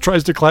Bruce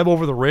tries to climb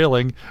over the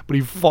railing, but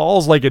he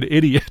falls like an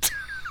idiot.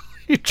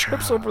 He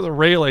trips over the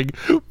railing,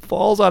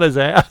 falls on his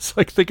ass,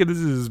 like thinking this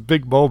is his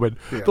big moment.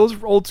 Yeah.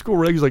 Those old school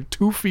railings like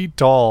 2 feet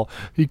tall.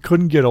 He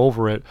couldn't get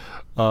over it.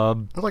 They're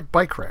like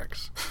bike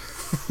racks.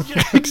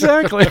 Yeah,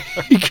 exactly.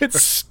 He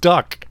gets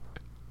stuck.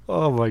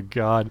 Oh my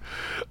God.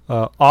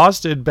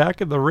 Austin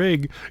back in the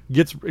ring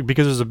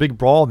because there's a big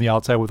brawl on the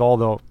outside with all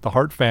the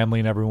Hart family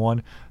and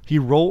everyone.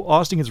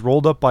 Austin gets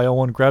rolled up by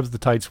Owen, grabs the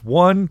tights.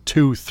 1,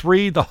 2,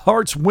 3. The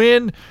Harts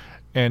win,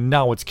 and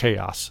now it's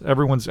chaos.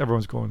 Everyone's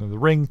going to the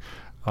ring.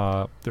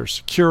 There's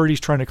security's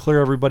trying to clear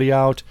everybody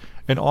out,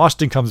 and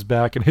Austin comes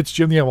back and hits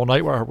Jim the Animal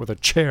Nightmare with a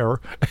chair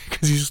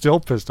because he's still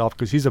pissed off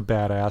because he's a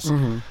badass.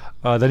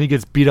 Mm-hmm. Then he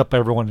gets beat up by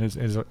everyone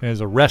and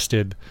is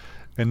arrested.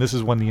 And this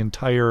is when the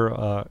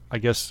entire,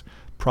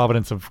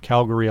 Providence of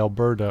Calgary,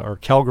 Alberta, or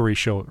Calgary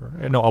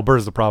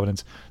Alberta's the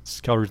Providence.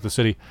 Calgary's the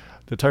city.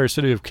 The entire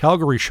city of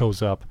Calgary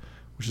shows up,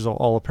 which is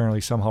all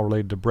apparently somehow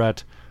related to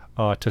Bret,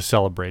 to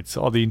celebrate.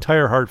 So the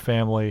entire Hart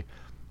family,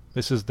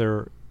 this is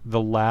the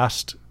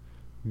last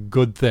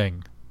good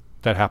thing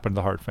that happened to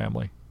the Hart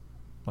family,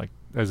 like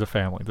as a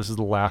family. This is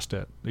the last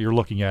it. You're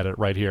looking at it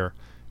right here,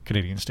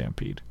 Canadian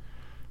Stampede.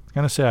 It's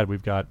kind of sad.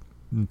 We've got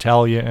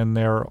Natalia in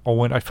there.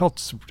 Owen. I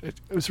felt it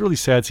was really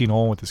sad seeing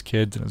Owen with his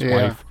kids and his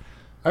wife.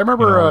 I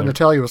remember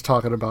Natalia was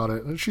talking about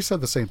it, and she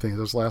said the same thing. It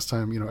was last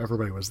time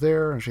everybody was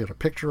there, and she had a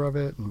picture of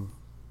it.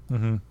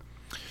 And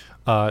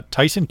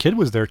Tyson Kidd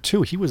was there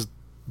too. He was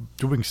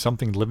doing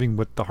something, living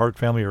with the Hart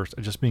family or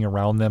just being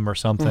around them or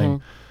something.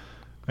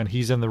 Mm-hmm. And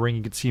he's in the ring.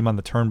 You could see him on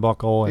the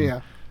turnbuckle.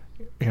 And,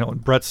 you know,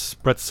 Brett's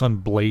son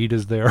Blade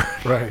is there,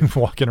 right,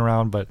 walking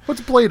around. But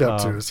what's Blade up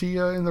to? Is he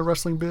in the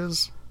wrestling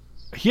biz?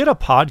 He had a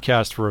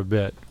podcast for a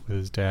bit with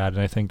his dad,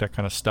 and I think that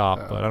kind of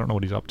stopped. But I don't know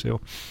what he's up to.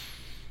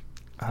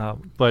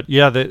 But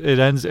yeah, it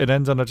ends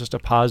on just a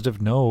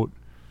positive note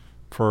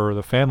for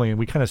the family, and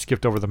we kind of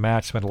skipped over the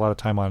match, spent a lot of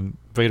time on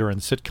Vader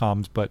and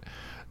sitcoms, but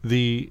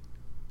the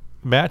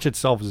match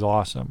itself is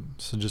awesome.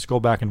 So just go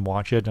back and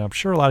watch it, and I'm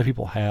sure a lot of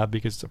people have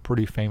because it's a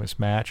pretty famous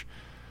match.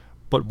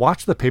 But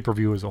watch the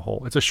pay-per-view as a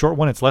whole. It's a short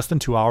one. It's less than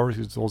 2 hours.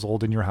 Those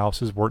old In Your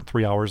Houses weren't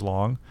 3 hours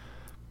long.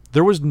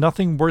 There was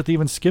nothing worth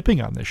even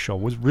skipping on this show.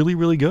 It was really,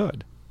 really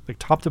good. Like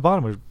top to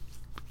bottom.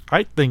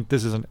 I think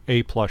this is an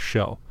A+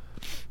 show,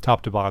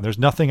 top to bottom. There's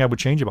nothing I would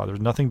change about it. There's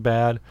nothing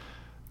bad.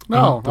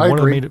 No, I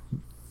agree.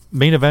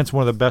 Main event's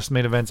one of the best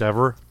main events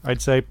ever,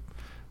 I'd say.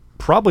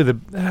 Probably I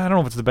don't know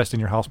if it's the best In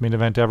Your House main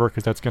event ever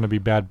because that's going to be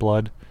Bad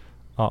Blood,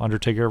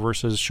 Undertaker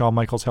versus Shawn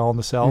Michaels Hell in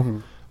the Cell. Mm-hmm.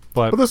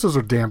 But this was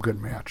a damn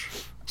good match,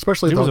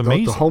 especially the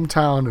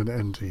hometown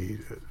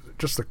and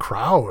just the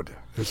crowd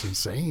is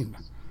insane.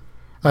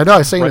 I know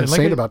I say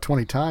insane about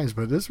 20 times,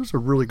 but this was a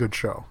really good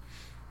show.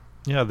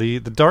 Yeah, the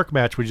dark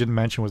match we didn't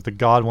mention was the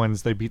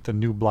Godwins. They beat the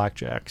New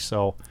Blackjacks,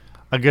 so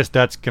I guess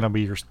that's going to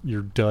be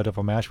your dud of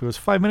a match. It was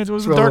 5 minutes. It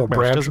was a dark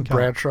match. Doesn't count.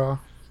 Bradshaw?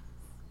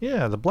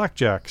 Yeah, the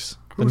Blackjacks.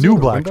 The New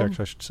Blackjacks,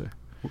 I should say.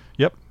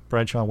 Yep,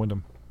 Bradshaw and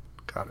Wyndham.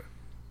 Got it.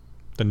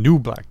 The New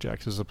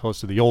Blackjacks as opposed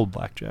to the old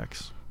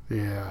Blackjacks.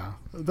 Yeah,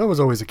 that was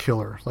always a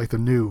killer. Like the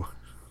new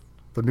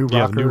Rockers.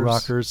 Yeah, the New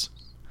Rockers.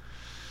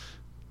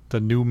 The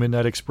New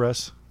Midnight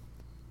Express.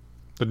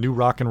 The New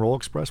Rock and Roll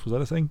Express. Was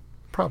that a thing?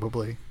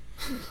 Probably.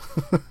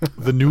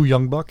 The New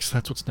Young Bucks.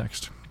 That's what's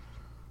next.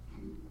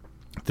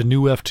 The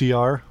New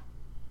FTR.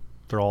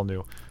 They're all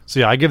new.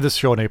 So yeah, I give this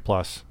show an A+.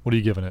 What are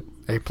you giving it?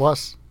 A+.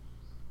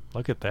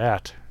 Look at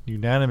that.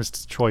 Unanimous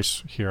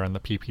choice here on the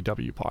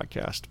PPW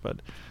podcast.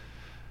 But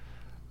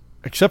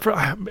except for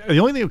the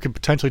only thing that could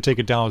potentially take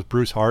it down is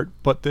Bruce Hart,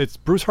 but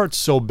Bruce Hart's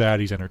so bad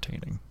he's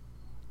entertaining.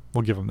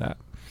 We'll give him that.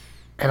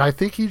 And I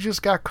think he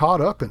just got caught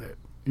up in it.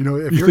 You know,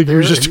 if you think he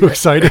was just too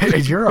excited?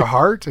 And you're a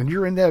Hart and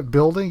you're in that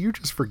building, you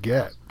just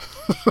forget.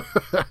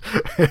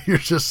 You're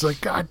just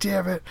like, God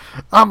damn it,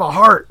 I'm a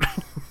Hart.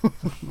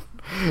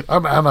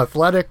 I'm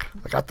athletic.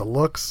 I got the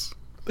looks.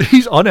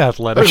 He's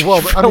unathletic.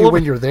 Well, I mean,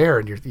 when you're there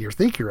and you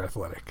think you're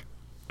athletic.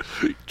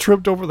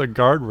 Tripped over the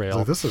guardrail.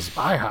 So this is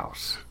my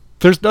house.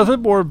 There's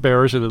nothing more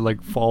embarrassing than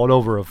like falling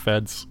over a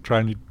fence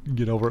trying to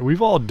get over it.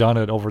 We've all done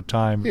it over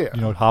time. Yeah.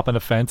 You know, hopping a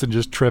fence and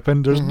just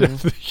tripping. There's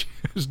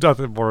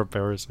nothing more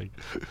embarrassing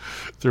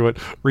through it.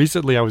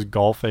 Recently, I was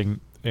golfing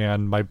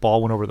and my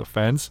ball went over the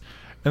fence.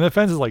 And the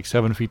fence is like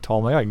 7 feet tall.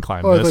 I'm like, I can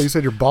climb this. I thought you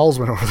said your balls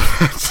went over the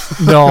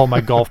fence. No, my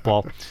golf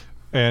ball.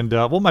 And,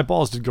 my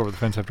balls did go over the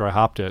fence after I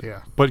hopped it.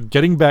 Yeah. But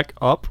getting back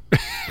up,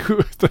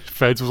 the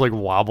fence was, like,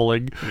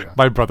 wobbling. Yeah.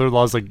 My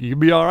brother-in-law's like, you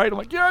be all right? I'm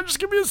like, yeah, just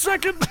give me a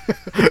second.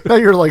 Now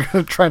you're, like,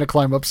 trying to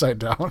climb upside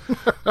down.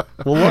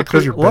 Well,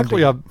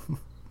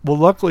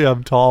 luckily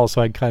I'm tall, so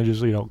I kind of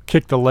just,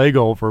 kick the leg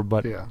over.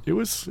 But it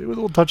was a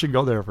little touch and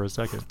go there for a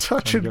second.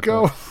 Touch and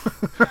go.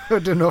 I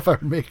didn't know if I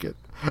would make it.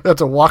 I had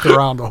to walk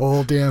around the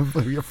whole damn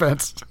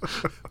fence.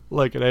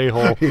 Like an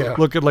a-hole. Yeah.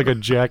 Looking like a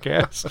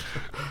jackass.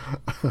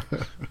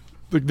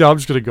 No, I'm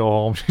just going to go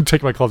home.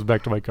 Take my clothes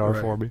back to my car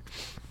for me.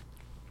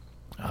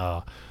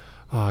 Oh,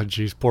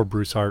 jeez. Poor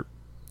Bruce Hart.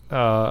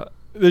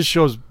 This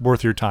show's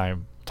worth your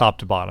time, top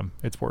to bottom.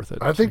 It's worth it.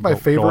 I think my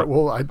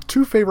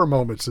two favorite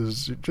moments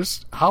is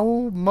just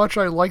how much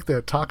I like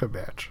that Taka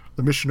match,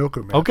 the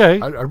Michinoku match. Okay.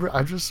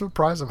 I'm just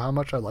surprised of how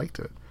much I liked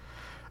it.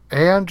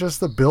 And just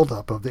the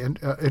build-up of the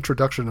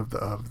introduction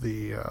of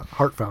the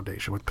Hart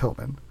Foundation with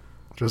Pillman.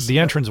 The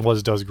entrance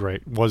was done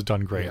great.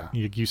 Yeah.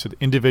 You said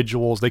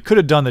individuals. They could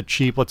have done the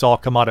cheap, let's all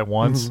come out at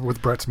once. With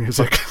Brett's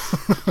music.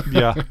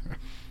 Yeah.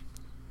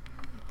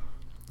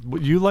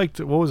 You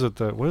liked, what was it?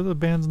 What are the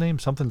band's name?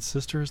 Something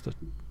Sisters?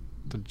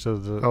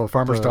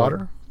 Farmer's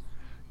Daughter?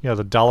 Yeah,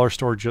 the Dollar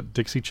Store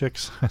Dixie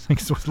Chicks, I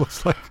think is what it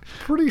looks like.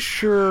 Pretty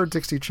sure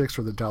Dixie Chicks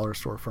were the Dollar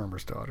Store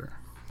Farmer's Daughter.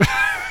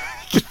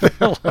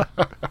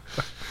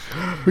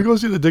 We go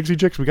see the Dixie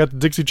Chicks. We got the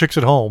Dixie Chicks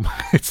at home.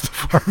 It's the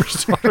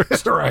Farmer's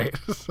Daughters. Right.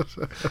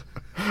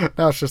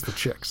 Now it's just the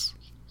Chicks.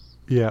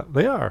 Yeah,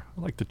 they are.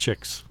 I like the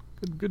Chicks.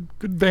 Good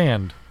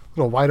band.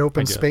 Little wide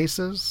open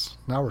spaces.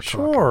 Now we're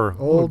talking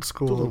old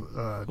school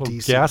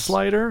DC.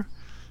 Gaslighter.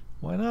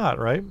 Why not?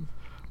 Right.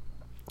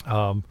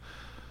 What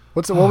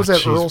was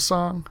that Earl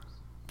song?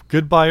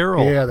 Goodbye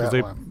Earl. Yeah, that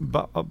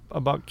one.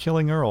 About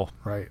killing Earl.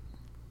 Right.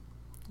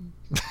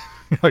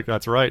 Like,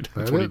 that's right.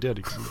 That's what he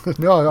did.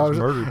 No,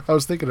 I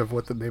was thinking of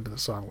what the name of the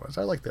song was.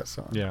 I like that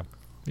song. Yeah.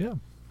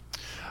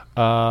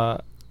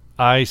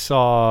 I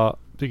saw,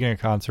 speaking of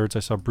concerts, I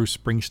saw Bruce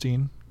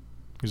Springsteen.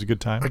 It was a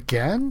good time.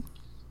 Again?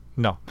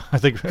 No, I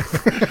think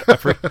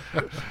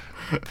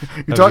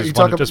you talk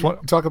about Bruce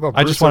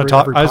I just want to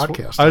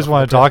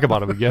talk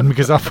about him again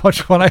because how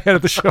much fun I had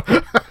at the show.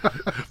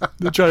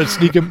 They try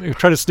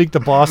to sneak the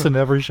boss into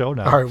every show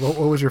now. All right, what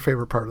was your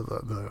favorite part of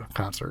the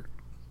concert?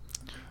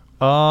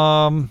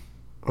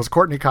 Was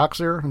Courtney Cox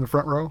there in the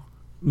front row?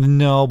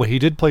 No, but he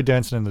did play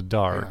Dancing in the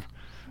Dark. Yeah.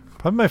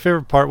 Probably my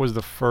favorite part was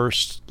the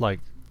first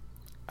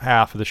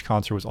half of this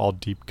concert was all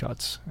deep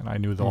cuts, and I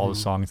knew all the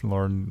songs, and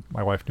Lauren,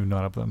 my wife, knew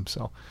none of them.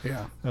 So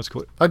yeah, that was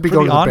cool. I'd be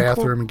going to the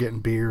bathroom and getting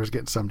beers,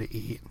 getting something to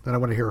eat. Then I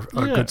want to hear a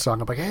good song.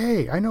 I'm like,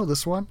 hey, I know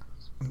this one.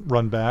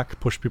 Run back,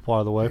 push people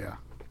out of the way. Yeah.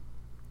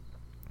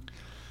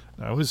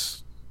 I don't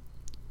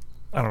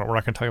know. We're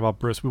not going to talk about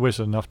Bruce. We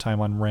wasted enough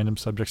time on random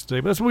subjects today,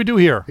 but that's what we do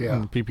here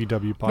on the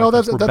PPW podcast. No,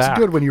 that's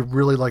good when you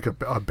really like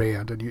a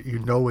band and you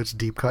know it's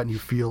deep cut and you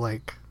feel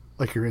like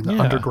you're in the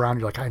underground.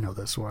 You're like, I know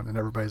this one, and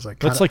everybody's like,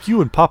 that's like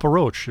you and Papa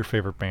Roach, your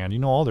favorite band. You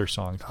know all their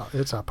songs.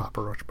 It's not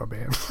Papa Roach, my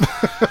band.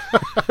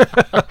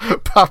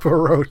 Papa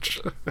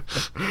Roach.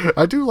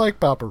 I do like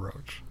Papa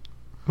Roach.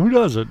 Who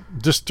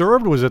doesn't?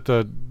 Disturbed was at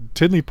the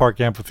Tinley Park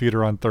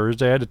Amphitheater on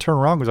Thursday. I had to turn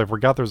around because I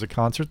forgot there was a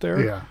concert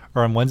there. Yeah.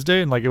 Or on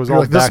Wednesday, and it was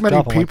all backed this many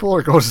up. people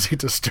are going to see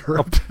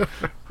Disturbed.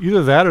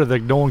 Either that or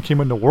no one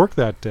came into work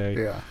that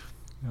day. Yeah.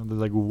 They're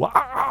like,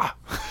 wow.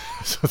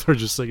 So they're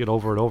just singing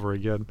over and over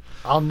again.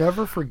 I'll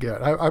never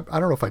forget. I don't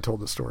know if I told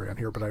the story on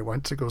here, but I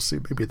went to go see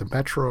maybe the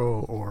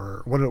Metro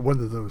or one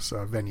of those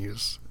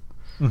venues,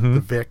 the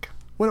Vic,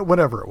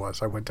 whatever it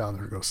was. I went down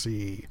there to go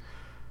see.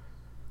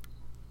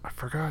 I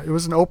forgot. It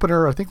was an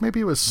opener. I think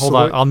maybe it was. Hold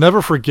on. I'll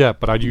never forget,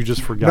 but you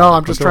just forgot. No,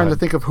 I'm just trying to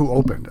think of who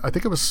opened. I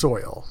think it was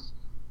Soil.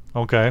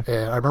 Okay.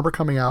 And I remember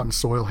coming out and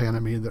Soil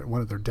handed me one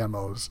of their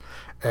demos,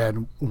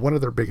 and one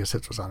of their biggest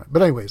hits was on it.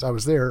 But anyways, I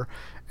was there,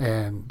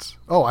 and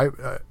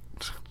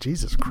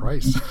Jesus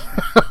Christ,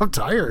 I'm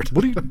tired.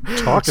 What are you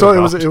talking about? So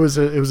it was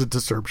a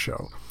Disturbed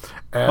show.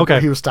 And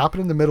he was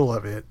stopping in the middle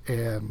of it,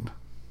 and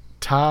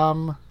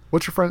Tom,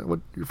 what's your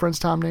friend's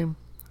Tom name?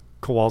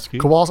 Kowalski.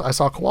 I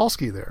saw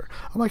Kowalski there.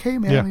 I'm like, hey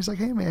man. He's like,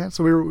 hey man.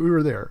 So we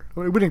were there.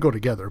 We didn't go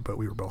together, but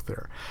we were both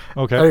there.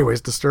 Okay.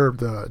 Anyways,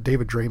 Disturbed,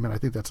 David Draymond, I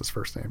think that's his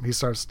first name. He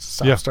starts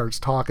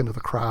talking to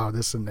the crowd,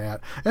 this and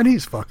that, and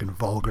he's fucking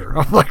vulgar.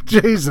 I'm like,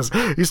 Jesus.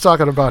 He's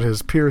talking about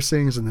his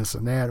piercings and this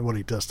and that, and what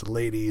he does to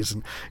ladies,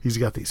 and he's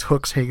got these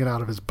hooks hanging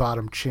out of his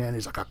bottom chin.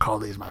 He's like, I call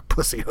these my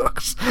pussy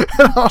hooks.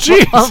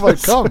 I'm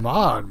like, come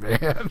on,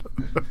 man.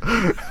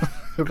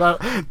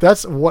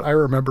 That's what I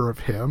remember of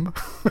him.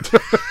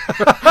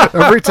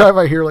 Every time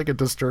I hear a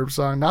Disturbed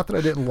song, not that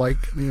I didn't like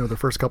the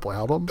first couple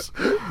albums,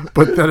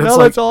 but then it's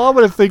that's all I'm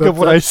going to think of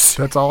when I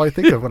see. That's all I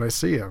think of when I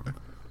see him.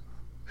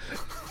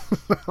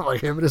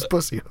 Like him and his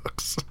pussy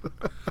hooks.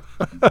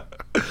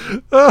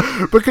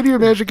 But can you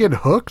imagine getting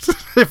hooked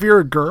if you're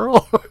a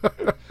girl?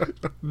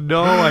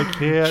 No, I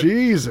can't.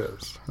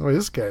 Jesus,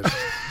 this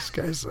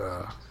guy's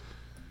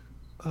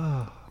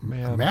oh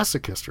man, a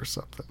masochist or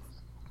something.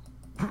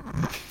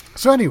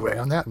 So anyway,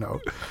 on that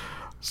note,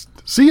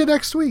 see you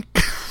next week.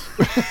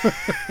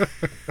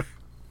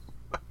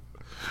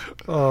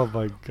 Oh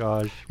my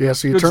gosh. Yeah,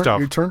 so you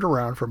turned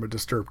around from a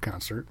Disturbed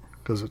concert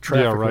because the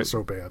traffic was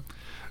so bad.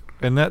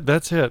 And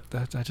that's it.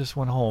 I just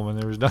went home and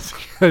there was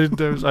nothing.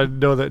 I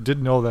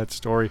didn't know that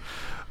story.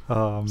 See,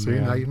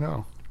 now you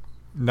know.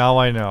 Now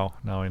I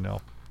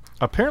know.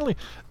 Apparently,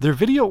 their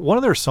video, one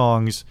of their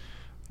songs,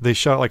 they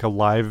shot a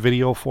live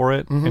video for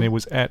it, and it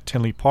was at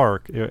Tinley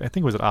Park. I think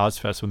it was at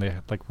Ozfest when they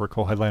were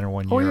co-headliner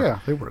one year. Oh yeah,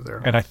 they were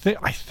there. And I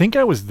think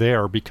I was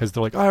there because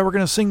they're like, all right, we're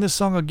gonna sing this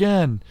song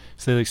again.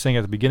 So they sang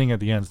at the beginning, at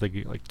the end. So they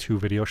get 2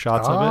 video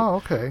shots of it. Oh,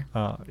 okay.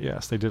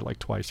 Yes, they did it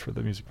twice for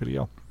the music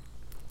video.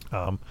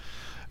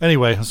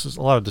 Anyway, this is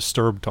a lot of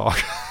Disturbed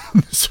talk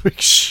on this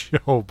week's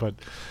show, but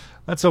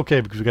that's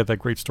okay because we got that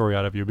great story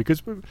out of you.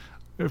 Because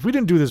if we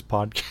didn't do this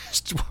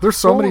podcast, there's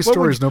so many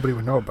stories nobody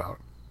would know about.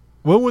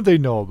 When would they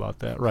know about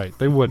that? Right,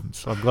 they wouldn't.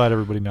 So I'm glad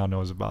everybody now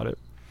knows about it.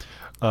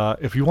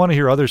 If you want to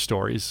hear other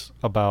stories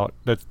about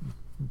that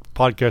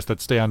podcast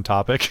that stay on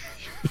topic,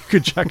 you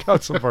can check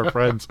out some of our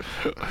friends.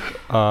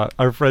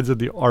 Our friends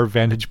at our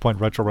Vantage Point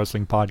Retro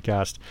Wrestling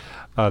podcast.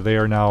 They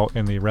are now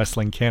in the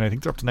wrestling canon. I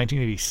think they're up to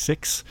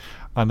 1986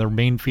 on their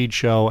main feed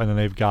show, and then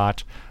they've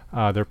got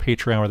their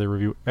Patreon where they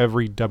review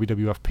every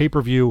WWF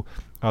pay-per-view.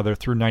 They're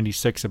through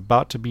 96,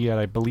 about to be at,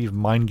 I believe,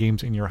 Mind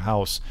Games in Your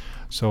House.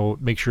 So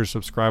make sure to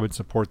subscribe and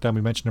support them.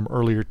 We mentioned them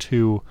earlier,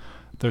 too.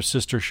 Their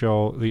sister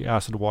show, the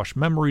Acid Wash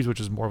Memories,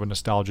 which is more of a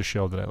nostalgia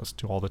show that I listen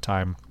to all the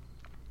time.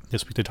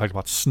 This week they talked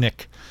about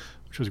Snick,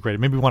 which was great. It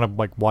made me want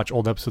to watch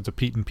old episodes of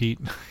Pete and Pete.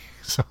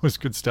 So it was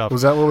good stuff.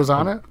 Was that what was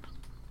on it?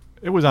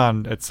 It was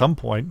on at some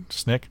point,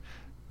 Snick.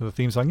 The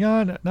theme song,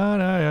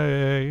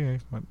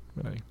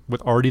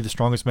 with Artie, the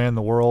strongest man in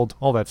the world,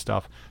 all that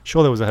stuff.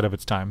 Show that was ahead of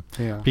its time.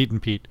 Yeah. Pete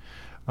and Pete.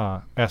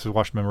 Acid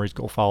Wash Memories,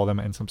 go follow them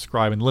and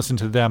subscribe and listen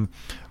to them.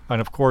 And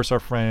of course, our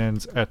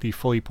friends at the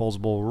Fully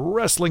Posable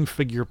Wrestling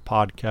Figure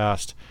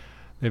Podcast.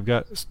 They've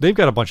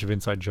got a bunch of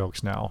inside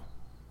jokes now,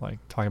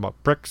 talking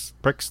about pricks,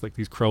 like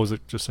these crows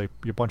that just say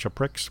 "you bunch of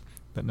pricks."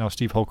 that now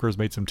Steve Hoker has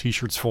made some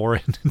T-shirts for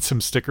and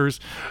some stickers.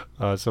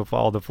 So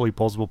follow the Fully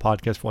Posable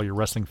podcast for all your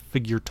wrestling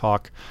figure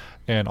talk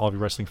and all of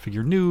your wrestling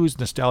figure news,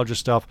 nostalgia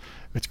stuff.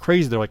 It's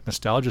crazy. They're like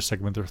nostalgia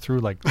segment. They're through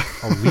like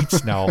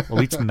Elites now,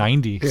 Elites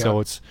 90. Yeah. So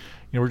it's,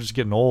 we're just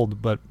getting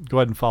old. But go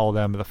ahead and follow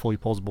them at the Fully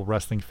Posable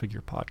Wrestling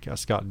Figure Podcast.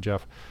 Scott and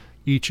Jeff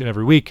each and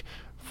every week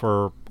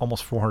for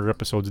almost 400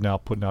 episodes now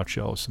putting out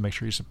shows. So make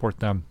sure you support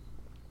them.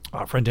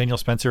 Friend Daniel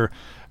Spencer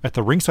at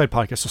the Ringside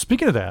Podcast. So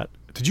speaking of that,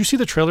 did you see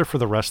the trailer for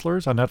The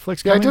Wrestlers on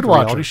Netflix? Yeah, I did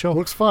watch it. Show?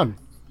 Looks fun.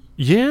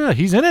 Yeah,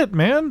 he's in it,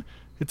 man.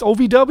 It's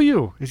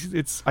OVW.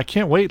 It's I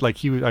can't wait. Like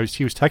he was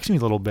texting me a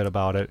little bit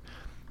about it.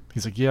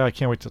 He's like, yeah, I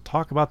can't wait to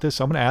talk about this.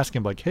 So I'm going to ask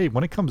him, like, hey,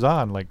 when it comes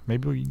on, like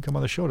maybe you can come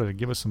on the show to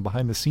give us some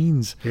behind the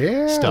scenes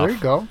stuff. There you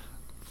go.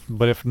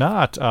 But if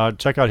not,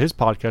 check out his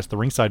podcast, the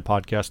Ringside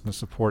Podcast, and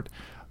support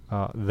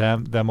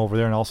them over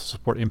there, and also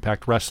support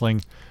Impact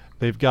Wrestling.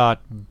 They've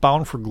got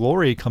Bound for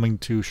Glory coming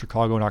to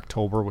Chicago in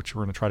October, which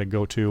we're going to try to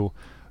go to.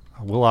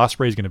 Will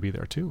Ospreay is going to be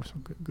there too. So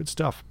good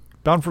stuff.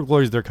 Bound for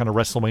Glory is their kind of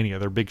WrestleMania,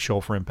 their big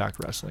show for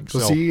Impact Wrestling.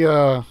 Does he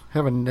have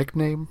a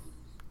nickname,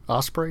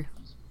 Ospreay?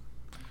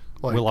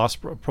 Like, Will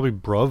Ospreay, probably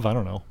Bruv. I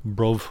don't know,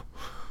 Bruv.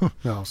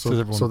 No, so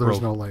there's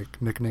Bruv. No like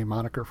nickname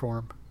moniker for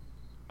him.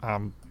 I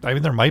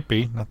mean, there might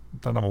be, not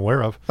that I'm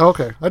aware of.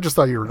 Okay, I just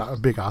thought you were a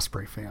big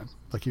Ospreay fan,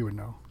 like you would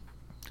know.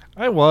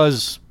 I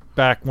was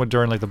back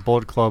during like the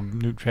Bullet Club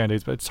New Fan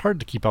days, but it's hard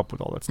to keep up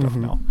with all that stuff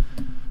now,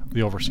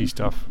 the overseas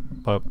stuff.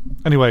 But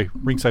anyway,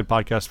 Ringside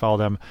Podcast, follow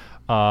them.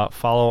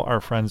 Follow our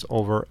friends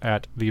over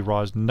at the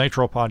Raw's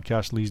Nitro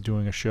Podcast. Lee's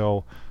doing a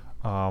show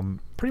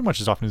pretty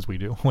much as often as we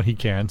do when he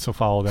can, so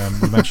follow them.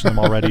 We mentioned them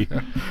already.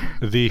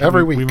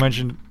 Every week. We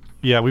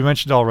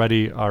mentioned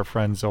already our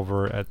friends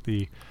over at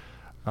the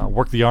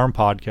Work the Arm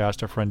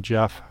Podcast. Our friend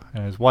Jeff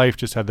and his wife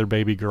just had their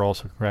baby girl,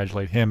 so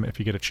congratulate him if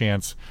you get a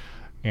chance.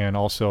 And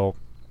also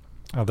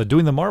the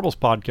Doing the Marbles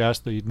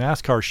Podcast, the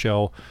NASCAR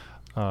show,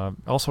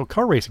 also a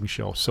car racing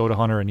show. Soda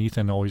Hunter and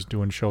Ethan always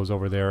doing shows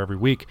over there every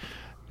week.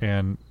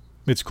 And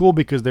it's cool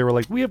because they were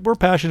like, we're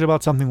passionate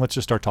about something, let's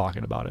just start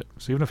talking about it.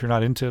 So even if you're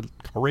not into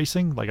car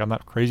racing, like I'm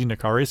not crazy into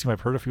car racing,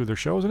 I've heard a few of their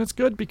shows, and it's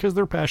good because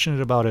they're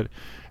passionate about it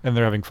and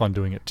they're having fun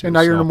doing it too. And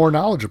now you're more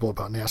knowledgeable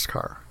about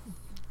NASCAR.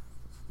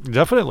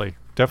 Definitely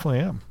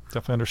am.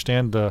 Definitely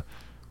understand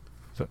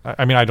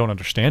I mean, I don't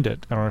understand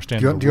it. I don't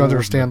understand. Do you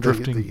understand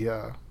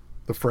the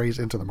phrase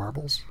 "into the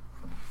marbles"?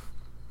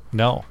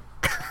 No.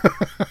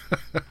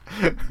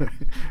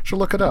 Should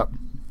look it up.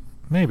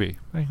 Maybe.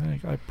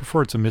 I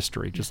prefer it's a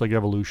mystery, just like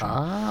evolution.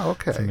 Ah,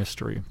 okay. It's a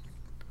mystery.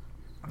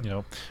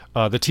 The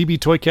TB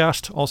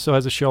Toycast also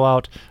has a show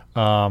out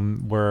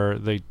where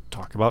they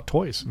talk about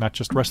toys, not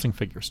just wrestling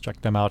figures.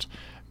 Check them out.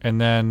 And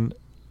then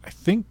I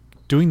think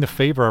Doing the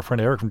Favor, our friend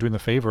Eric from Doing the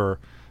Favor,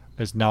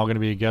 is now going to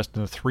be a guest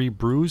in the Three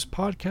Brews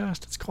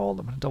podcast, it's called.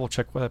 I'm going to double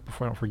check that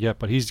before I don't forget.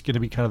 But he's going to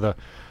be kind of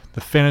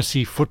the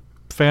fantasy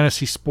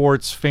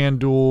sports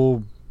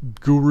FanDuel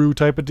guru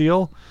type of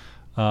deal.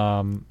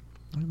 Let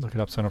me look it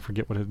up so I don't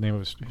forget what the name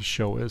of his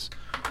show is.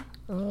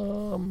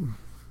 So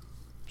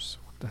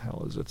what the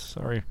hell is it?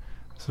 Sorry.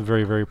 It's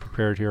very, very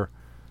prepared here.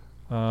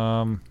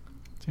 Damn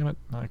it.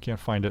 No, I can't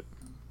find it.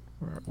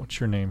 What's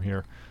your name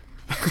here?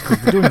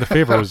 Doing the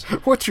Favor was...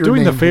 What's your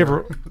name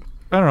here?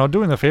 I don't know.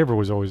 Doing the Favor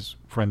was always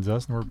friends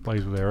us, and we're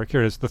buddies with Eric.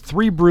 Here it is. The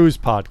Three Brews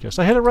Podcast.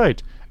 I had it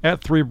right.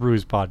 At Three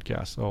Brews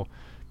Podcast. So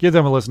give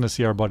them a listen to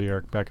see our buddy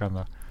Eric back on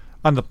the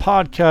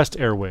podcast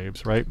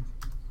airwaves, right?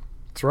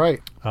 That's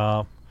right.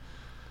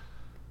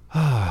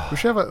 We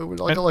should have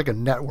like a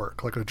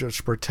network, like a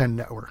just pretend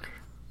network.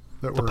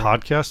 The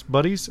podcast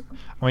buddies?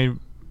 I mean,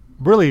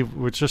 really,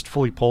 it's just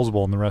Fully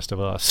Posable and the rest of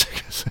us.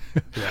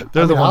 Yeah.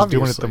 They're the ones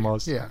doing it the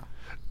most. Yeah.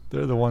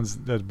 They're the ones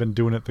that have been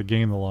doing it the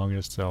game the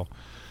longest. So,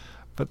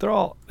 but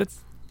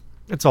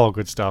it's all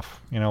good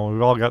stuff.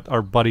 We've all got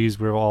our buddies.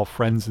 We're all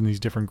friends in these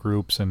different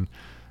groups, and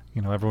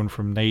everyone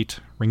from Nate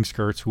Ring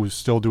Skirts, who's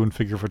still doing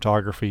figure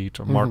photography,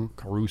 to Mark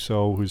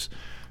Caruso,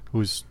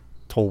 who's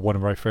told one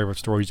of my favorite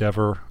stories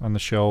ever on the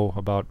show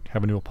about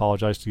having to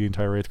apologize to the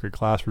entire 8th grade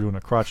class for doing a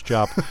crotch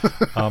chop.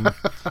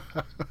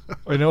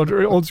 I know,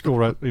 old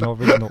school,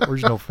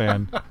 original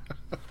fan.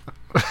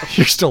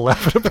 You're still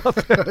laughing about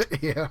that?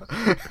 Yeah.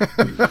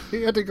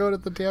 He had to go to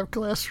the damn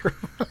classroom.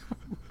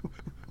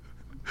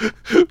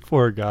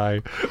 Poor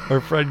guy. Our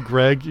friend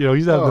Greg,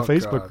 he's not in the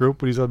Facebook group,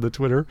 but he's on the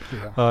Twitter.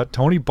 Yeah.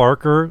 Tony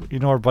Barker,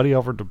 our buddy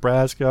over in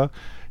Nebraska,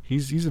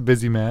 he's a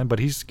busy man, but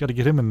he's got to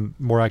get him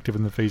more active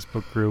in the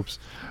Facebook groups.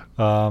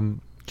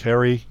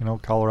 Kerry,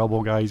 collar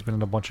elbow guy, he's been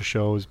in a bunch of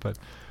shows,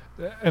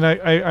 and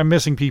I'm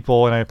missing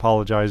people, and I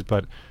apologize,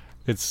 but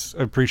I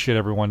appreciate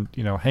everyone,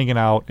 hanging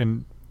out,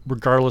 and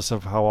regardless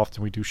of how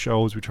often we do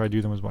shows, we try to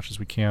do them as much as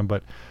we can,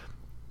 but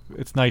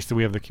it's nice that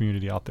we have the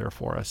community out there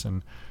for us.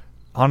 And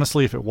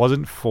honestly, if it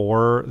wasn't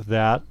for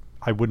that,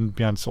 I wouldn't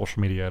be on social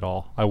media at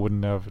all. I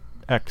wouldn't have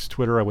X,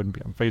 Twitter, I wouldn't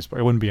be on Facebook,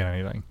 I wouldn't be on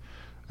anything.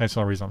 That's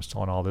the only reason I'm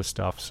still on all this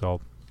stuff. So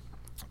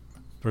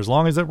for as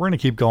long as we're going to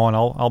keep going,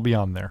 I'll be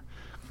on there.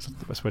 It's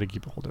the best way to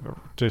keep a hold of it,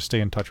 to stay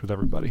in touch with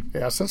everybody.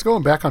 Yeah, since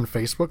going back on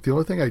Facebook, the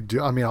only thing I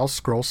do, I'll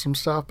scroll some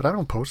stuff, but I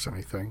don't post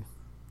anything.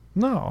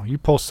 No, you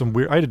post some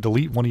weird. I had to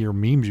delete one of your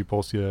memes you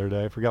posted the other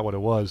day. I forgot what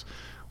it was.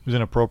 It was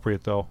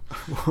inappropriate though.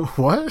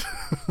 What?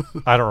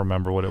 I don't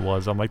remember what it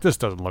was. I'm like, this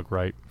doesn't look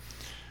right.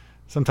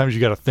 Sometimes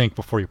you got to think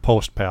before you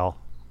post, pal.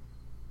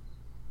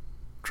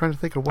 I'm trying to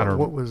think of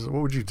what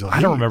would you delete?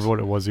 I don't remember what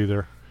it was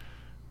either.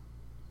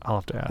 I'll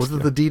have to ask. Was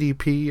it the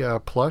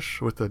DDP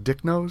plush with the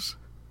dick nose?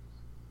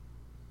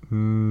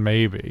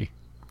 Maybe.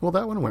 Well,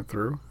 that one went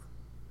through.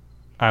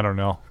 I don't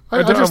know.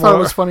 I just thought it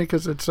was funny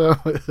because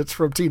it's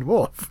from Teen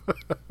Wolf.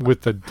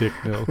 With the dick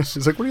nose.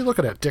 He's like, what are you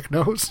looking at, dick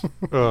nose?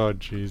 Oh,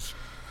 jeez.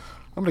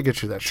 I'm going to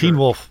get you that shirt. Teen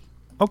Wolf.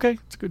 Okay,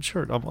 it's a good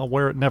shirt. I'll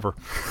wear it never.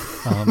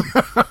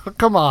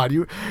 Come on.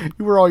 You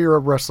wear all your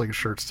wrestling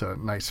shirts to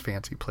nice,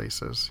 fancy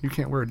places. You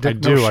can't wear a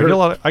dick nose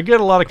shirt. I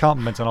get a lot of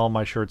compliments on all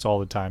my shirts all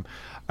the time.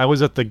 I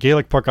was at the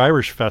Gaelic Park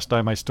Irish Fest. I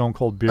had my Stone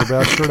Cold Beer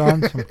Bath shirt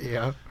on. So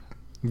yeah.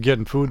 I'm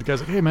getting food. The guy's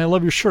like, hey, man, I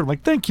love your shirt. I'm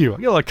like, thank you. I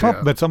get a lot of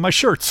compliments on my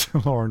shirts.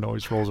 Lauren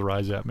always rolls her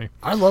eyes at me.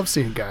 I love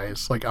seeing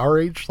guys like our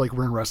age like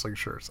wearing wrestling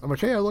shirts. I'm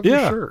like, hey, I love your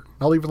shirt.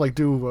 I'll even like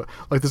do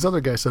like this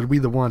other guy said, we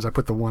the ones. I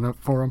put the one up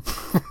for him.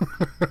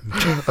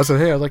 I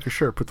said, hey, I like your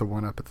shirt. Put the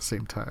one up at the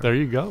same time. There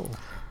you go.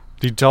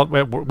 Do you tell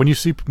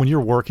when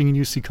you're working and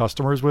you see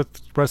customers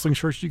with wrestling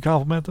shirts, do you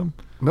compliment them?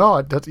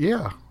 No, that's I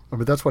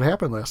mean, that's what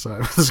happened last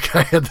time. This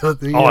guy had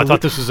the I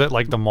thought this was at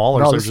like the mall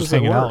or something, just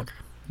hanging out.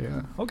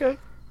 Yeah. Okay.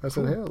 I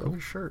said, hey, I love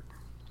your shirt.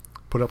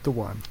 Put up the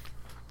one.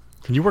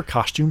 Can you wear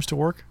costumes to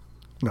work?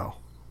 No.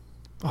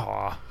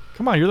 Aw.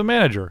 Come on, you're the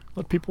manager.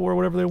 Let people wear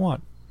whatever they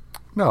want.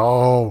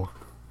 No.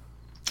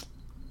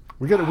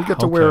 We get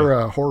to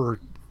wear horror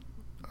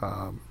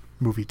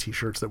movie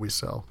T-shirts that we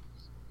sell.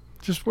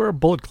 Just wear a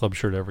Bullet Club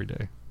shirt every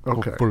day.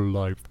 Okay. For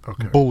life.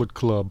 Okay. Bullet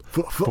Club.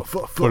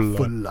 For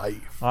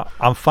life.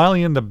 I'm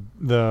finally in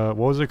the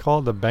what was it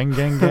called? The Bang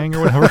Gang Gang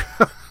or whatever?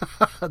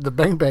 The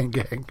Bang Bang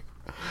Gang.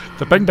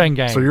 The Bang Bang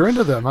Gang. So you're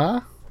into them,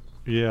 huh?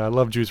 Yeah, I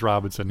love Juice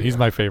Robinson. He's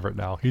my favorite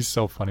now. He's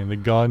so funny. The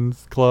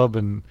Guns Club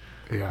and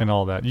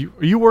all that.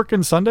 Are you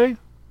working Sunday?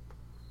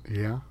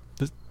 Yeah.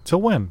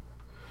 Till when?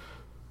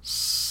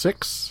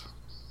 6.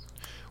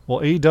 Well,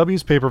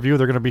 AEW's pay-per-view,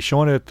 they're going to be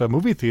showing it at the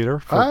movie theater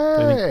for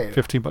I think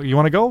 $15. You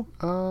want to go?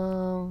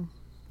 I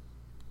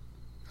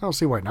don't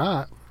see why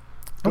not.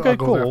 Okay,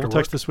 cool. We'll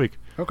text this week.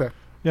 Okay.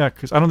 Yeah,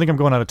 because I don't think I'm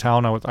going out of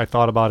town. I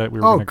thought about it. We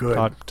were going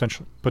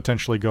to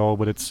potentially go,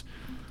 but it's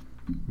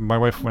my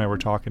wife and I were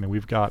talking, and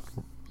we've got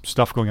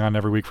stuff going on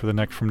every week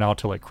from now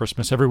till like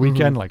Christmas every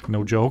weekend, like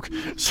no joke.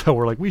 So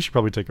we're like, we should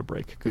probably take a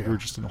break because we were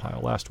just in Ohio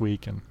last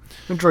week and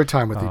enjoy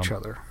time with each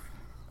other.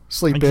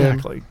 Sleep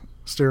in,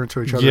 stare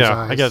into each other's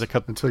eyes. I got to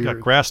cut. Got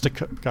grass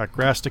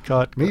to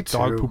cut. Me too.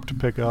 Dog poop to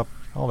pick up.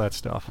 All that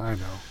stuff. I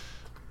know.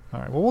 All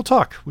right. Well, we'll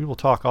talk. We will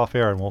talk off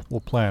air, and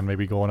we'll plan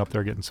maybe going up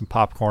there getting some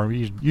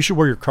popcorn. You should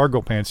wear your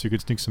cargo pants so you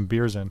could sneak some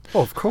beers in.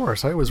 Oh, of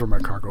course. I always wear my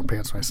cargo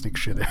pants when I sneak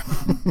shit in.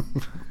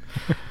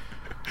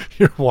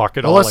 You're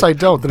walking unless I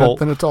don't,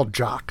 then it's all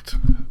jocked.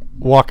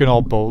 Walking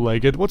all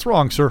bow-legged. What's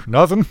wrong, sir?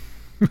 Nothing.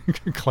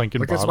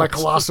 Clanking bottles. It's my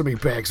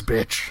colostomy bags,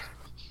 bitch.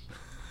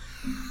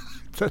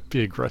 That'd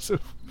be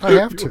aggressive. I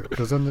have to,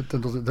 because then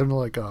they're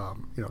like,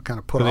 kind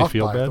of put off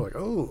feel by bad? it. They're like,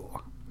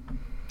 oh.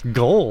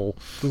 Goal.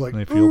 They're like,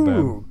 they feel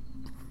bad.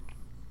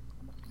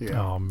 Yeah.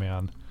 Oh,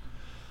 man.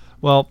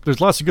 Well,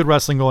 there's lots of good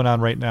wrestling going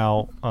on right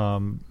now.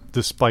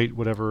 Despite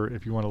whatever,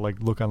 if you want to like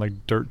look on like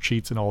dirt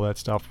sheets and all that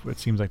stuff, it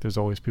seems like there's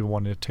always people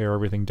wanting to tear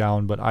everything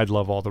down. But I'd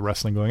love all the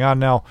wrestling going on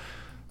now.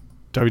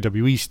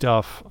 WWE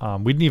stuff.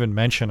 We didn't even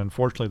mention,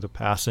 unfortunately, the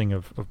passing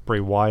of Bray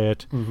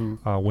Wyatt,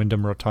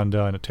 Wyndham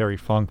Rotunda, and Terry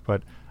Funk.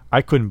 But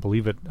I couldn't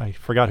believe it. I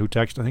forgot who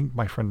texted. I think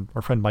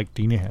our friend Mike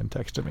Dinahan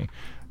texted me.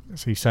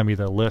 So he sent me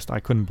the list.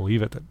 I couldn't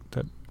believe it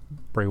that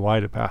Bray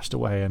Wyatt had passed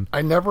away. And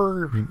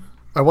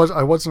I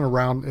wasn't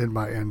around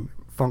in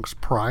Funk's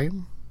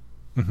prime.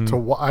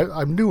 So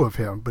I knew of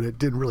him, but it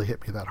didn't really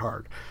hit me that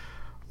hard.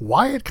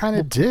 Wyatt kind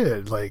of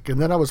did, and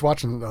then I was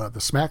watching the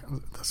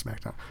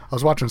SmackDown. I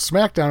was watching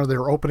SmackDown, and they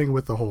were opening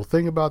with the whole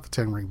thing about the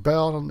 10-ring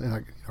bell, and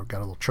I got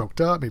a little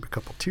choked up. Maybe a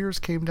couple tears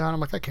came down.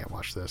 I'm like, I can't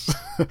watch this.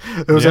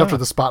 It was after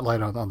the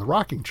spotlight on the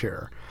rocking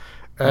chair,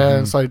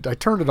 and so I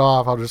turned it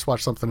off. I'll just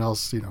watch something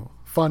else,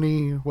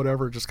 funny,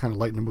 whatever, just kind of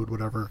lighten the mood,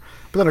 whatever.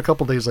 But then a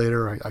couple days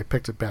later, I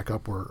picked it back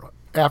up where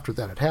after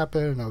that had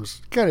happened, I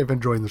was kind of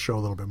enjoying the show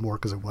a little bit more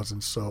because it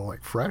wasn't so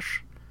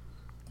fresh.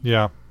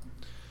 Yeah.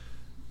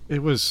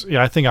 It was.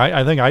 Yeah, I think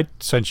I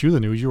sent you the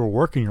news. You were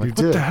working. You're like,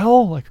 what the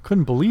hell? I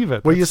couldn't believe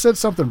it. Well, you said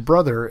something,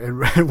 brother,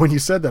 and when you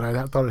said that,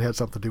 I thought it had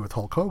something to do with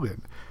Hulk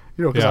Hogan.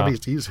 Because I mean,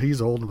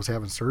 he's old and was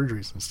having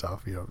surgeries and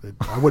stuff.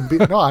 I wouldn't be.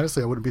 No,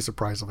 honestly, I wouldn't be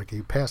surprised if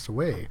he passed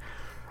away.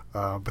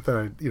 But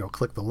then I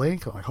clicked the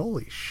link. I'm like,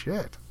 holy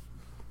shit.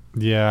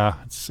 Yeah,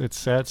 it's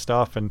sad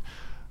stuff, and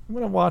I'm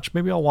gonna watch.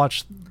 Maybe I'll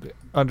watch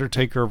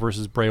Undertaker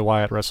versus Bray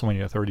Wyatt at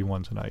WrestleMania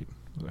 31 tonight.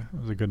 It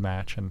was a good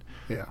match, and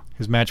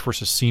his match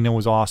versus Cena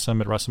was awesome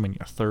at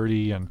WrestleMania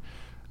 30. And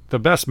the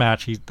best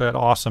match, that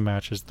awesome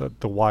match, is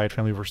the Wyatt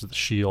family versus the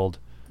Shield.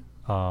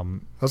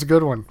 That's a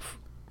good one.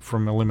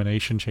 From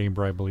Elimination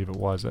Chamber, I believe it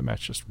was. That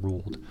match just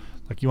ruled.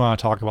 You want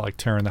to talk about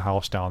tearing the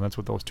house down? That's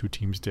what those two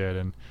teams did,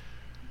 and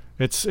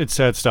it's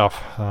sad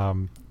stuff. Yeah,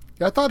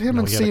 I thought him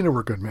and Cena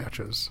were good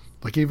matches.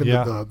 Like even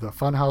the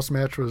Funhouse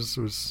match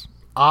was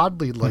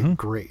oddly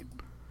great.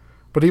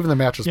 But even the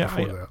matches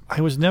before that.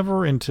 I was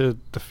never into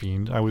The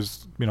Fiend. I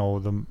was,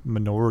 the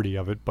minority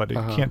of it, but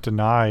I can't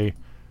deny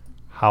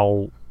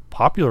how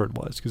popular it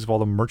was because of all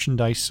the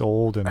merchandise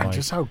sold and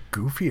just how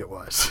goofy it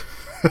was.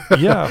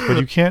 Yeah, but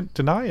you can't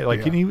deny it.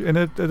 Like, and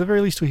at the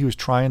very least, he was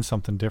trying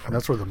something different.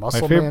 And that's where the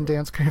Muscle Man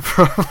dance came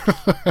from.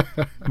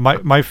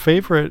 my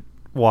favorite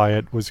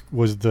Wyatt was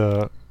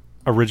the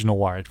original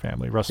Wyatt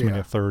family,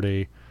 WrestleMania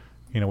 30,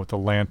 with the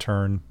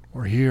lantern.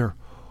 We're here.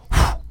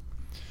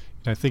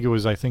 And I think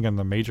on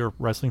the Major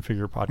Wrestling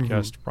Figure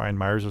podcast, Brian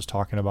Myers was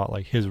talking about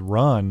like his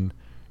run.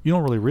 You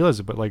don't really realize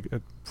it, but like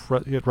at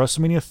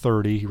WrestleMania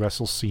 30, he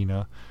wrestles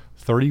Cena.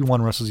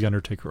 31 wrestles The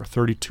Undertaker.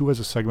 32 has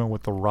a segment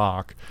with The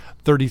Rock.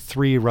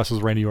 33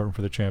 wrestles Randy Orton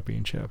for the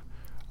championship.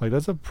 Like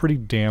that's a pretty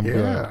damn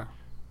good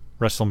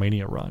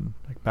WrestleMania run,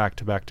 like back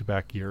to back to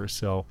back years.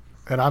 So,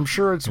 and I'm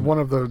sure it's one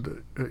of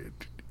the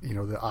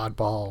the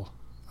oddball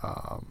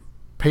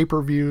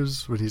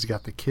pay-per-views when he's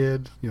got the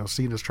kid.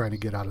 Cena's trying to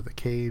get out of the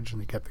cage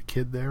and they got the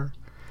kid there.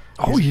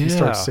 He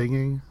starts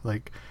singing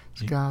like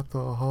he's got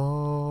the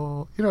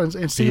whole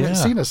and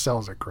Cena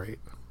sells it great.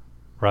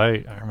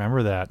 Right, I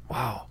remember that.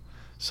 Wow.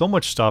 So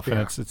much stuff, and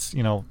it's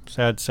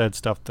sad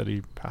stuff that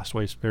he passed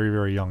away very,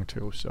 very young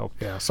too. So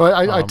so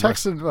I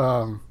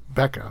texted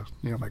Becca,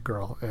 my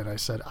girl, and I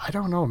said, I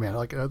don't know, man.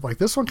 Like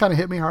this one kind of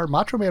hit me hard.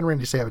 Macho Man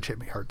Randy Savage hit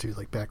me hard too.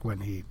 Like back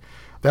when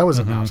that was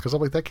announced, because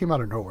I'm like that came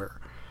out of nowhere.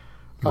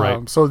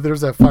 Right. So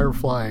there's that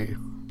Firefly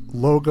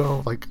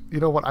logo. Like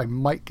what, I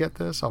might get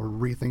this. I'll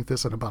rethink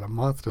this in about a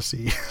month to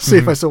see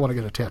if I still want to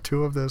get a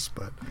tattoo of this.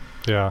 But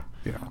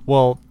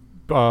well.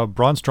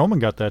 Braun Strowman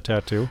got that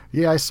tattoo.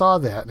 Yeah, I saw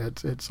that.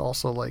 And it's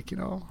also like, it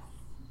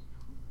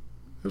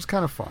was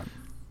kind of fun.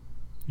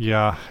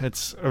 Yeah,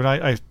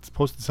 I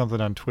posted something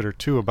on Twitter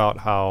too about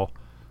how,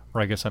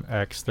 or I guess on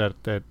X, that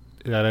Ed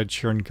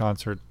Sheeran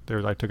concert,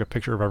 I took a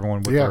picture of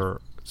everyone with their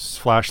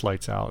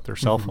flashlights out, their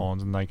cell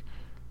phones, and like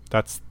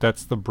that's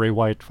the Bray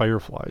Wyatt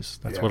Fireflies.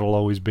 That's what it'll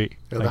always be.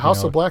 Yeah, the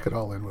House of Black at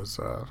All In was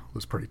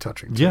pretty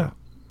touching too.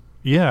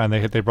 Yeah, and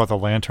they brought the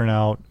lantern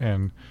out,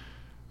 and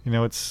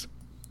it's.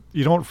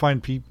 You don't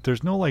find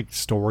there's no like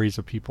stories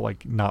of people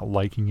like not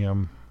liking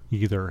him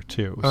either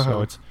too.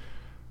 So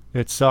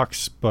it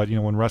sucks, but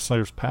when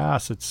wrestlers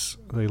pass,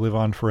 they live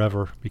on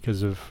forever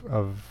because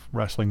of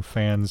wrestling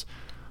fans,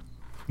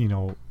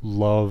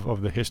 love of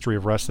the history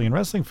of wrestling. And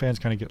wrestling fans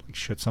kind of get like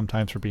shit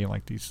sometimes for being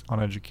like these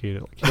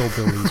uneducated like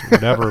hillbillies or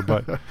whatever,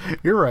 but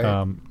you're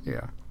right.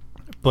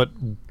 But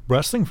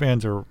wrestling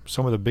fans are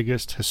some of the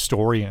biggest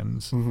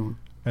historians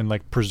and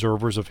like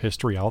preservers of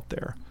history out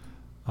there.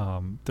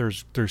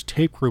 There's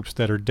tape groups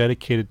that are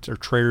dedicated, or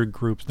trader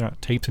groups, they're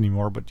not tapes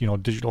anymore, but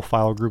digital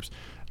file groups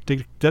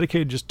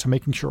dedicated just to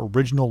making sure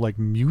original like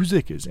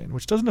music is in,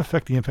 which doesn't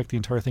affect the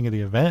entire thing of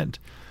the event,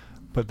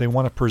 but they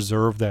want to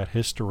preserve that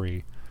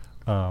history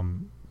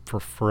for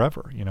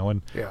forever,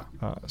 and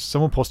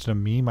someone posted a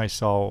meme I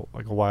saw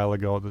like a while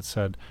ago that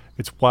said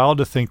it's wild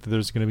to think that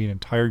there's going to be an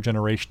entire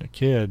generation of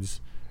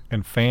kids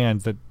and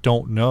fans that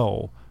don't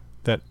know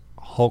that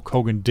Hulk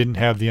Hogan didn't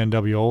have the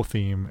NWO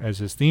theme as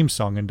his theme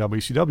song in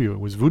WCW. It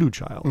was Voodoo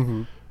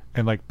Child.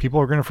 And like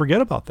people are going to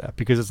forget about that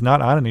because it's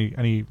not on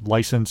any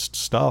licensed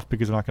stuff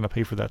because they're not going to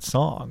pay for that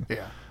song.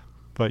 Yeah.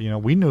 But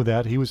we knew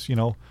that he was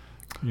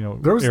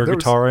air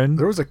guitar in.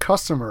 There was a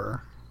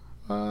customer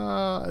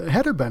it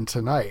had to have been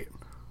tonight.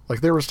 Like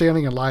they were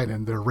standing in line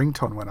and their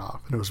ringtone went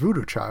off and it was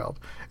Voodoo Child.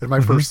 And my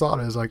first thought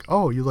is like,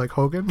 oh, you like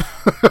Hogan?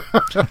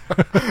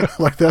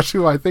 Like that's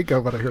who I think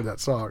of when I hear that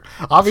song.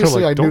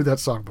 Obviously, I knew that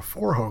song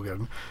before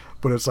Hogan,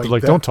 but it's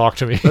like don't talk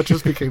to me. That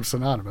just became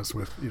synonymous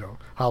with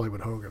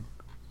Hollywood Hogan.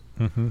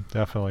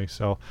 Definitely.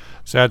 So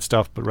sad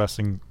stuff, but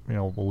wrestling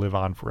will live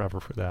on forever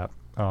for that,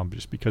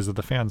 just because of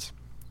the fans.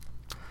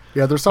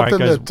 Yeah, there's something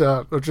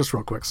just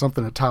real quick,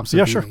 something that Tom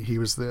Savini, sure.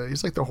 He's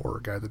like the horror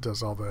guy that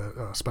does all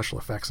the special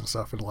effects and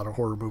stuff in a lot of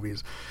horror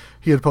movies.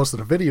 He had posted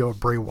a video of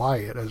Bray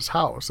Wyatt at his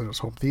house in his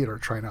home theater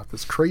trying out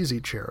this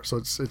crazy chair. So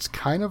it's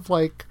kind of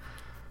like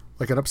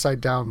an upside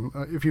down.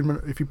 If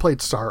you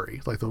played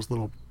Sorry, like those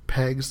little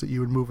pegs that you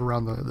would move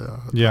around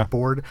the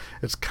board,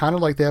 it's kind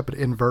of like that but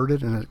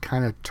inverted, and it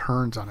kind of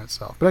turns on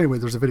itself. But anyway,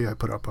 there's a video I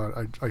put up.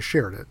 I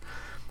shared it.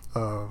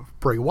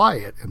 Bray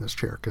Wyatt in this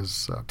chair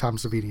because Tom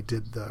Savini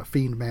did the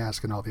Fiend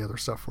mask and all the other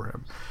stuff for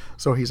him.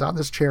 So he's on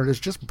this chair and it's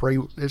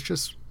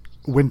just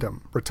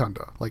Wyndham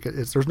Rotunda. Like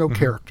there's no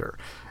character,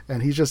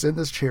 and he's just in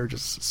this chair,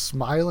 just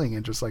smiling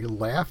and just like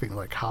laughing,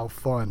 like how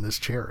fun this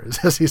chair is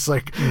as he's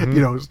like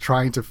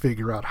trying to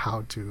figure out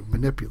how to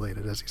manipulate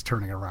it as he's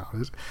turning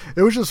around.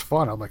 It was just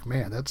fun. I'm like,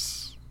 man,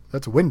 that's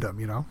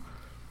Wyndham,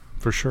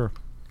 for sure.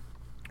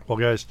 Well,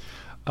 guys.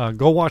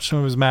 Go watch some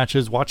of his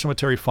matches. Watch some of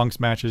Terry Funk's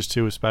matches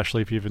too,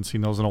 especially if you haven't seen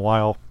those in a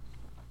while.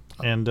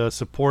 And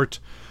support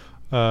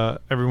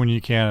everyone you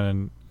can,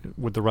 and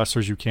with the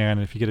wrestlers you can.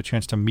 And if you get a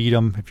chance to meet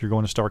them, if you're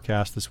going to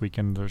StarCast this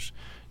weekend,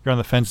 you're on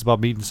the fence about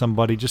meeting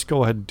somebody, just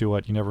go ahead and do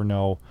it. You never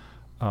know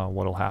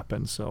what'll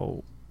happen.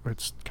 So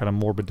it's kind of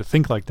morbid to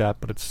think like that,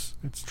 but it's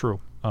true.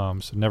 So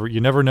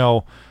you never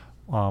know.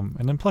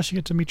 And then plus you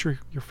get to meet your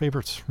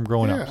favorites from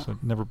growing up. So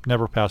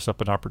never pass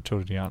up an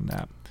opportunity on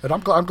that. And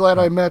I'm glad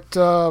I met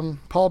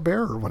Paul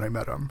Bearer when I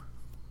met him.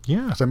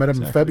 Yeah. Because I met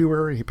him in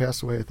February. He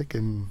passed away, I think,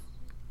 in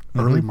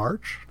early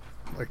March.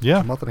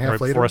 A month and a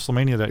half later. Before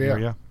WrestleMania that year,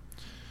 yeah.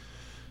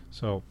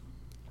 So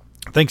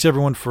thanks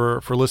everyone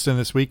for listening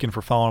this week and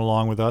for following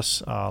along with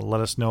us. Let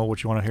us know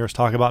what you want to hear us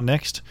talk about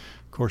next.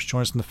 Of course,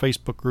 join us in the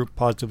Facebook group,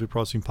 Positively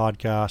Pro Wrestling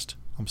Podcast.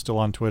 I'm still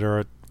on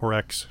Twitter or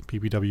X,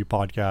 PPW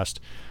Podcast.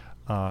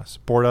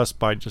 Support us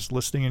by just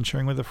listening and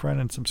sharing with a friend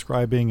and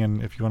subscribing.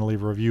 And if you want to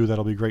leave a review,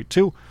 that'll be great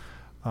too.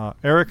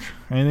 Eric,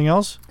 anything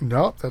else?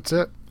 No, that's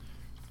it.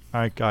 All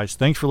right, guys.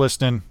 Thanks for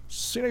listening.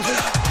 See you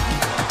next week.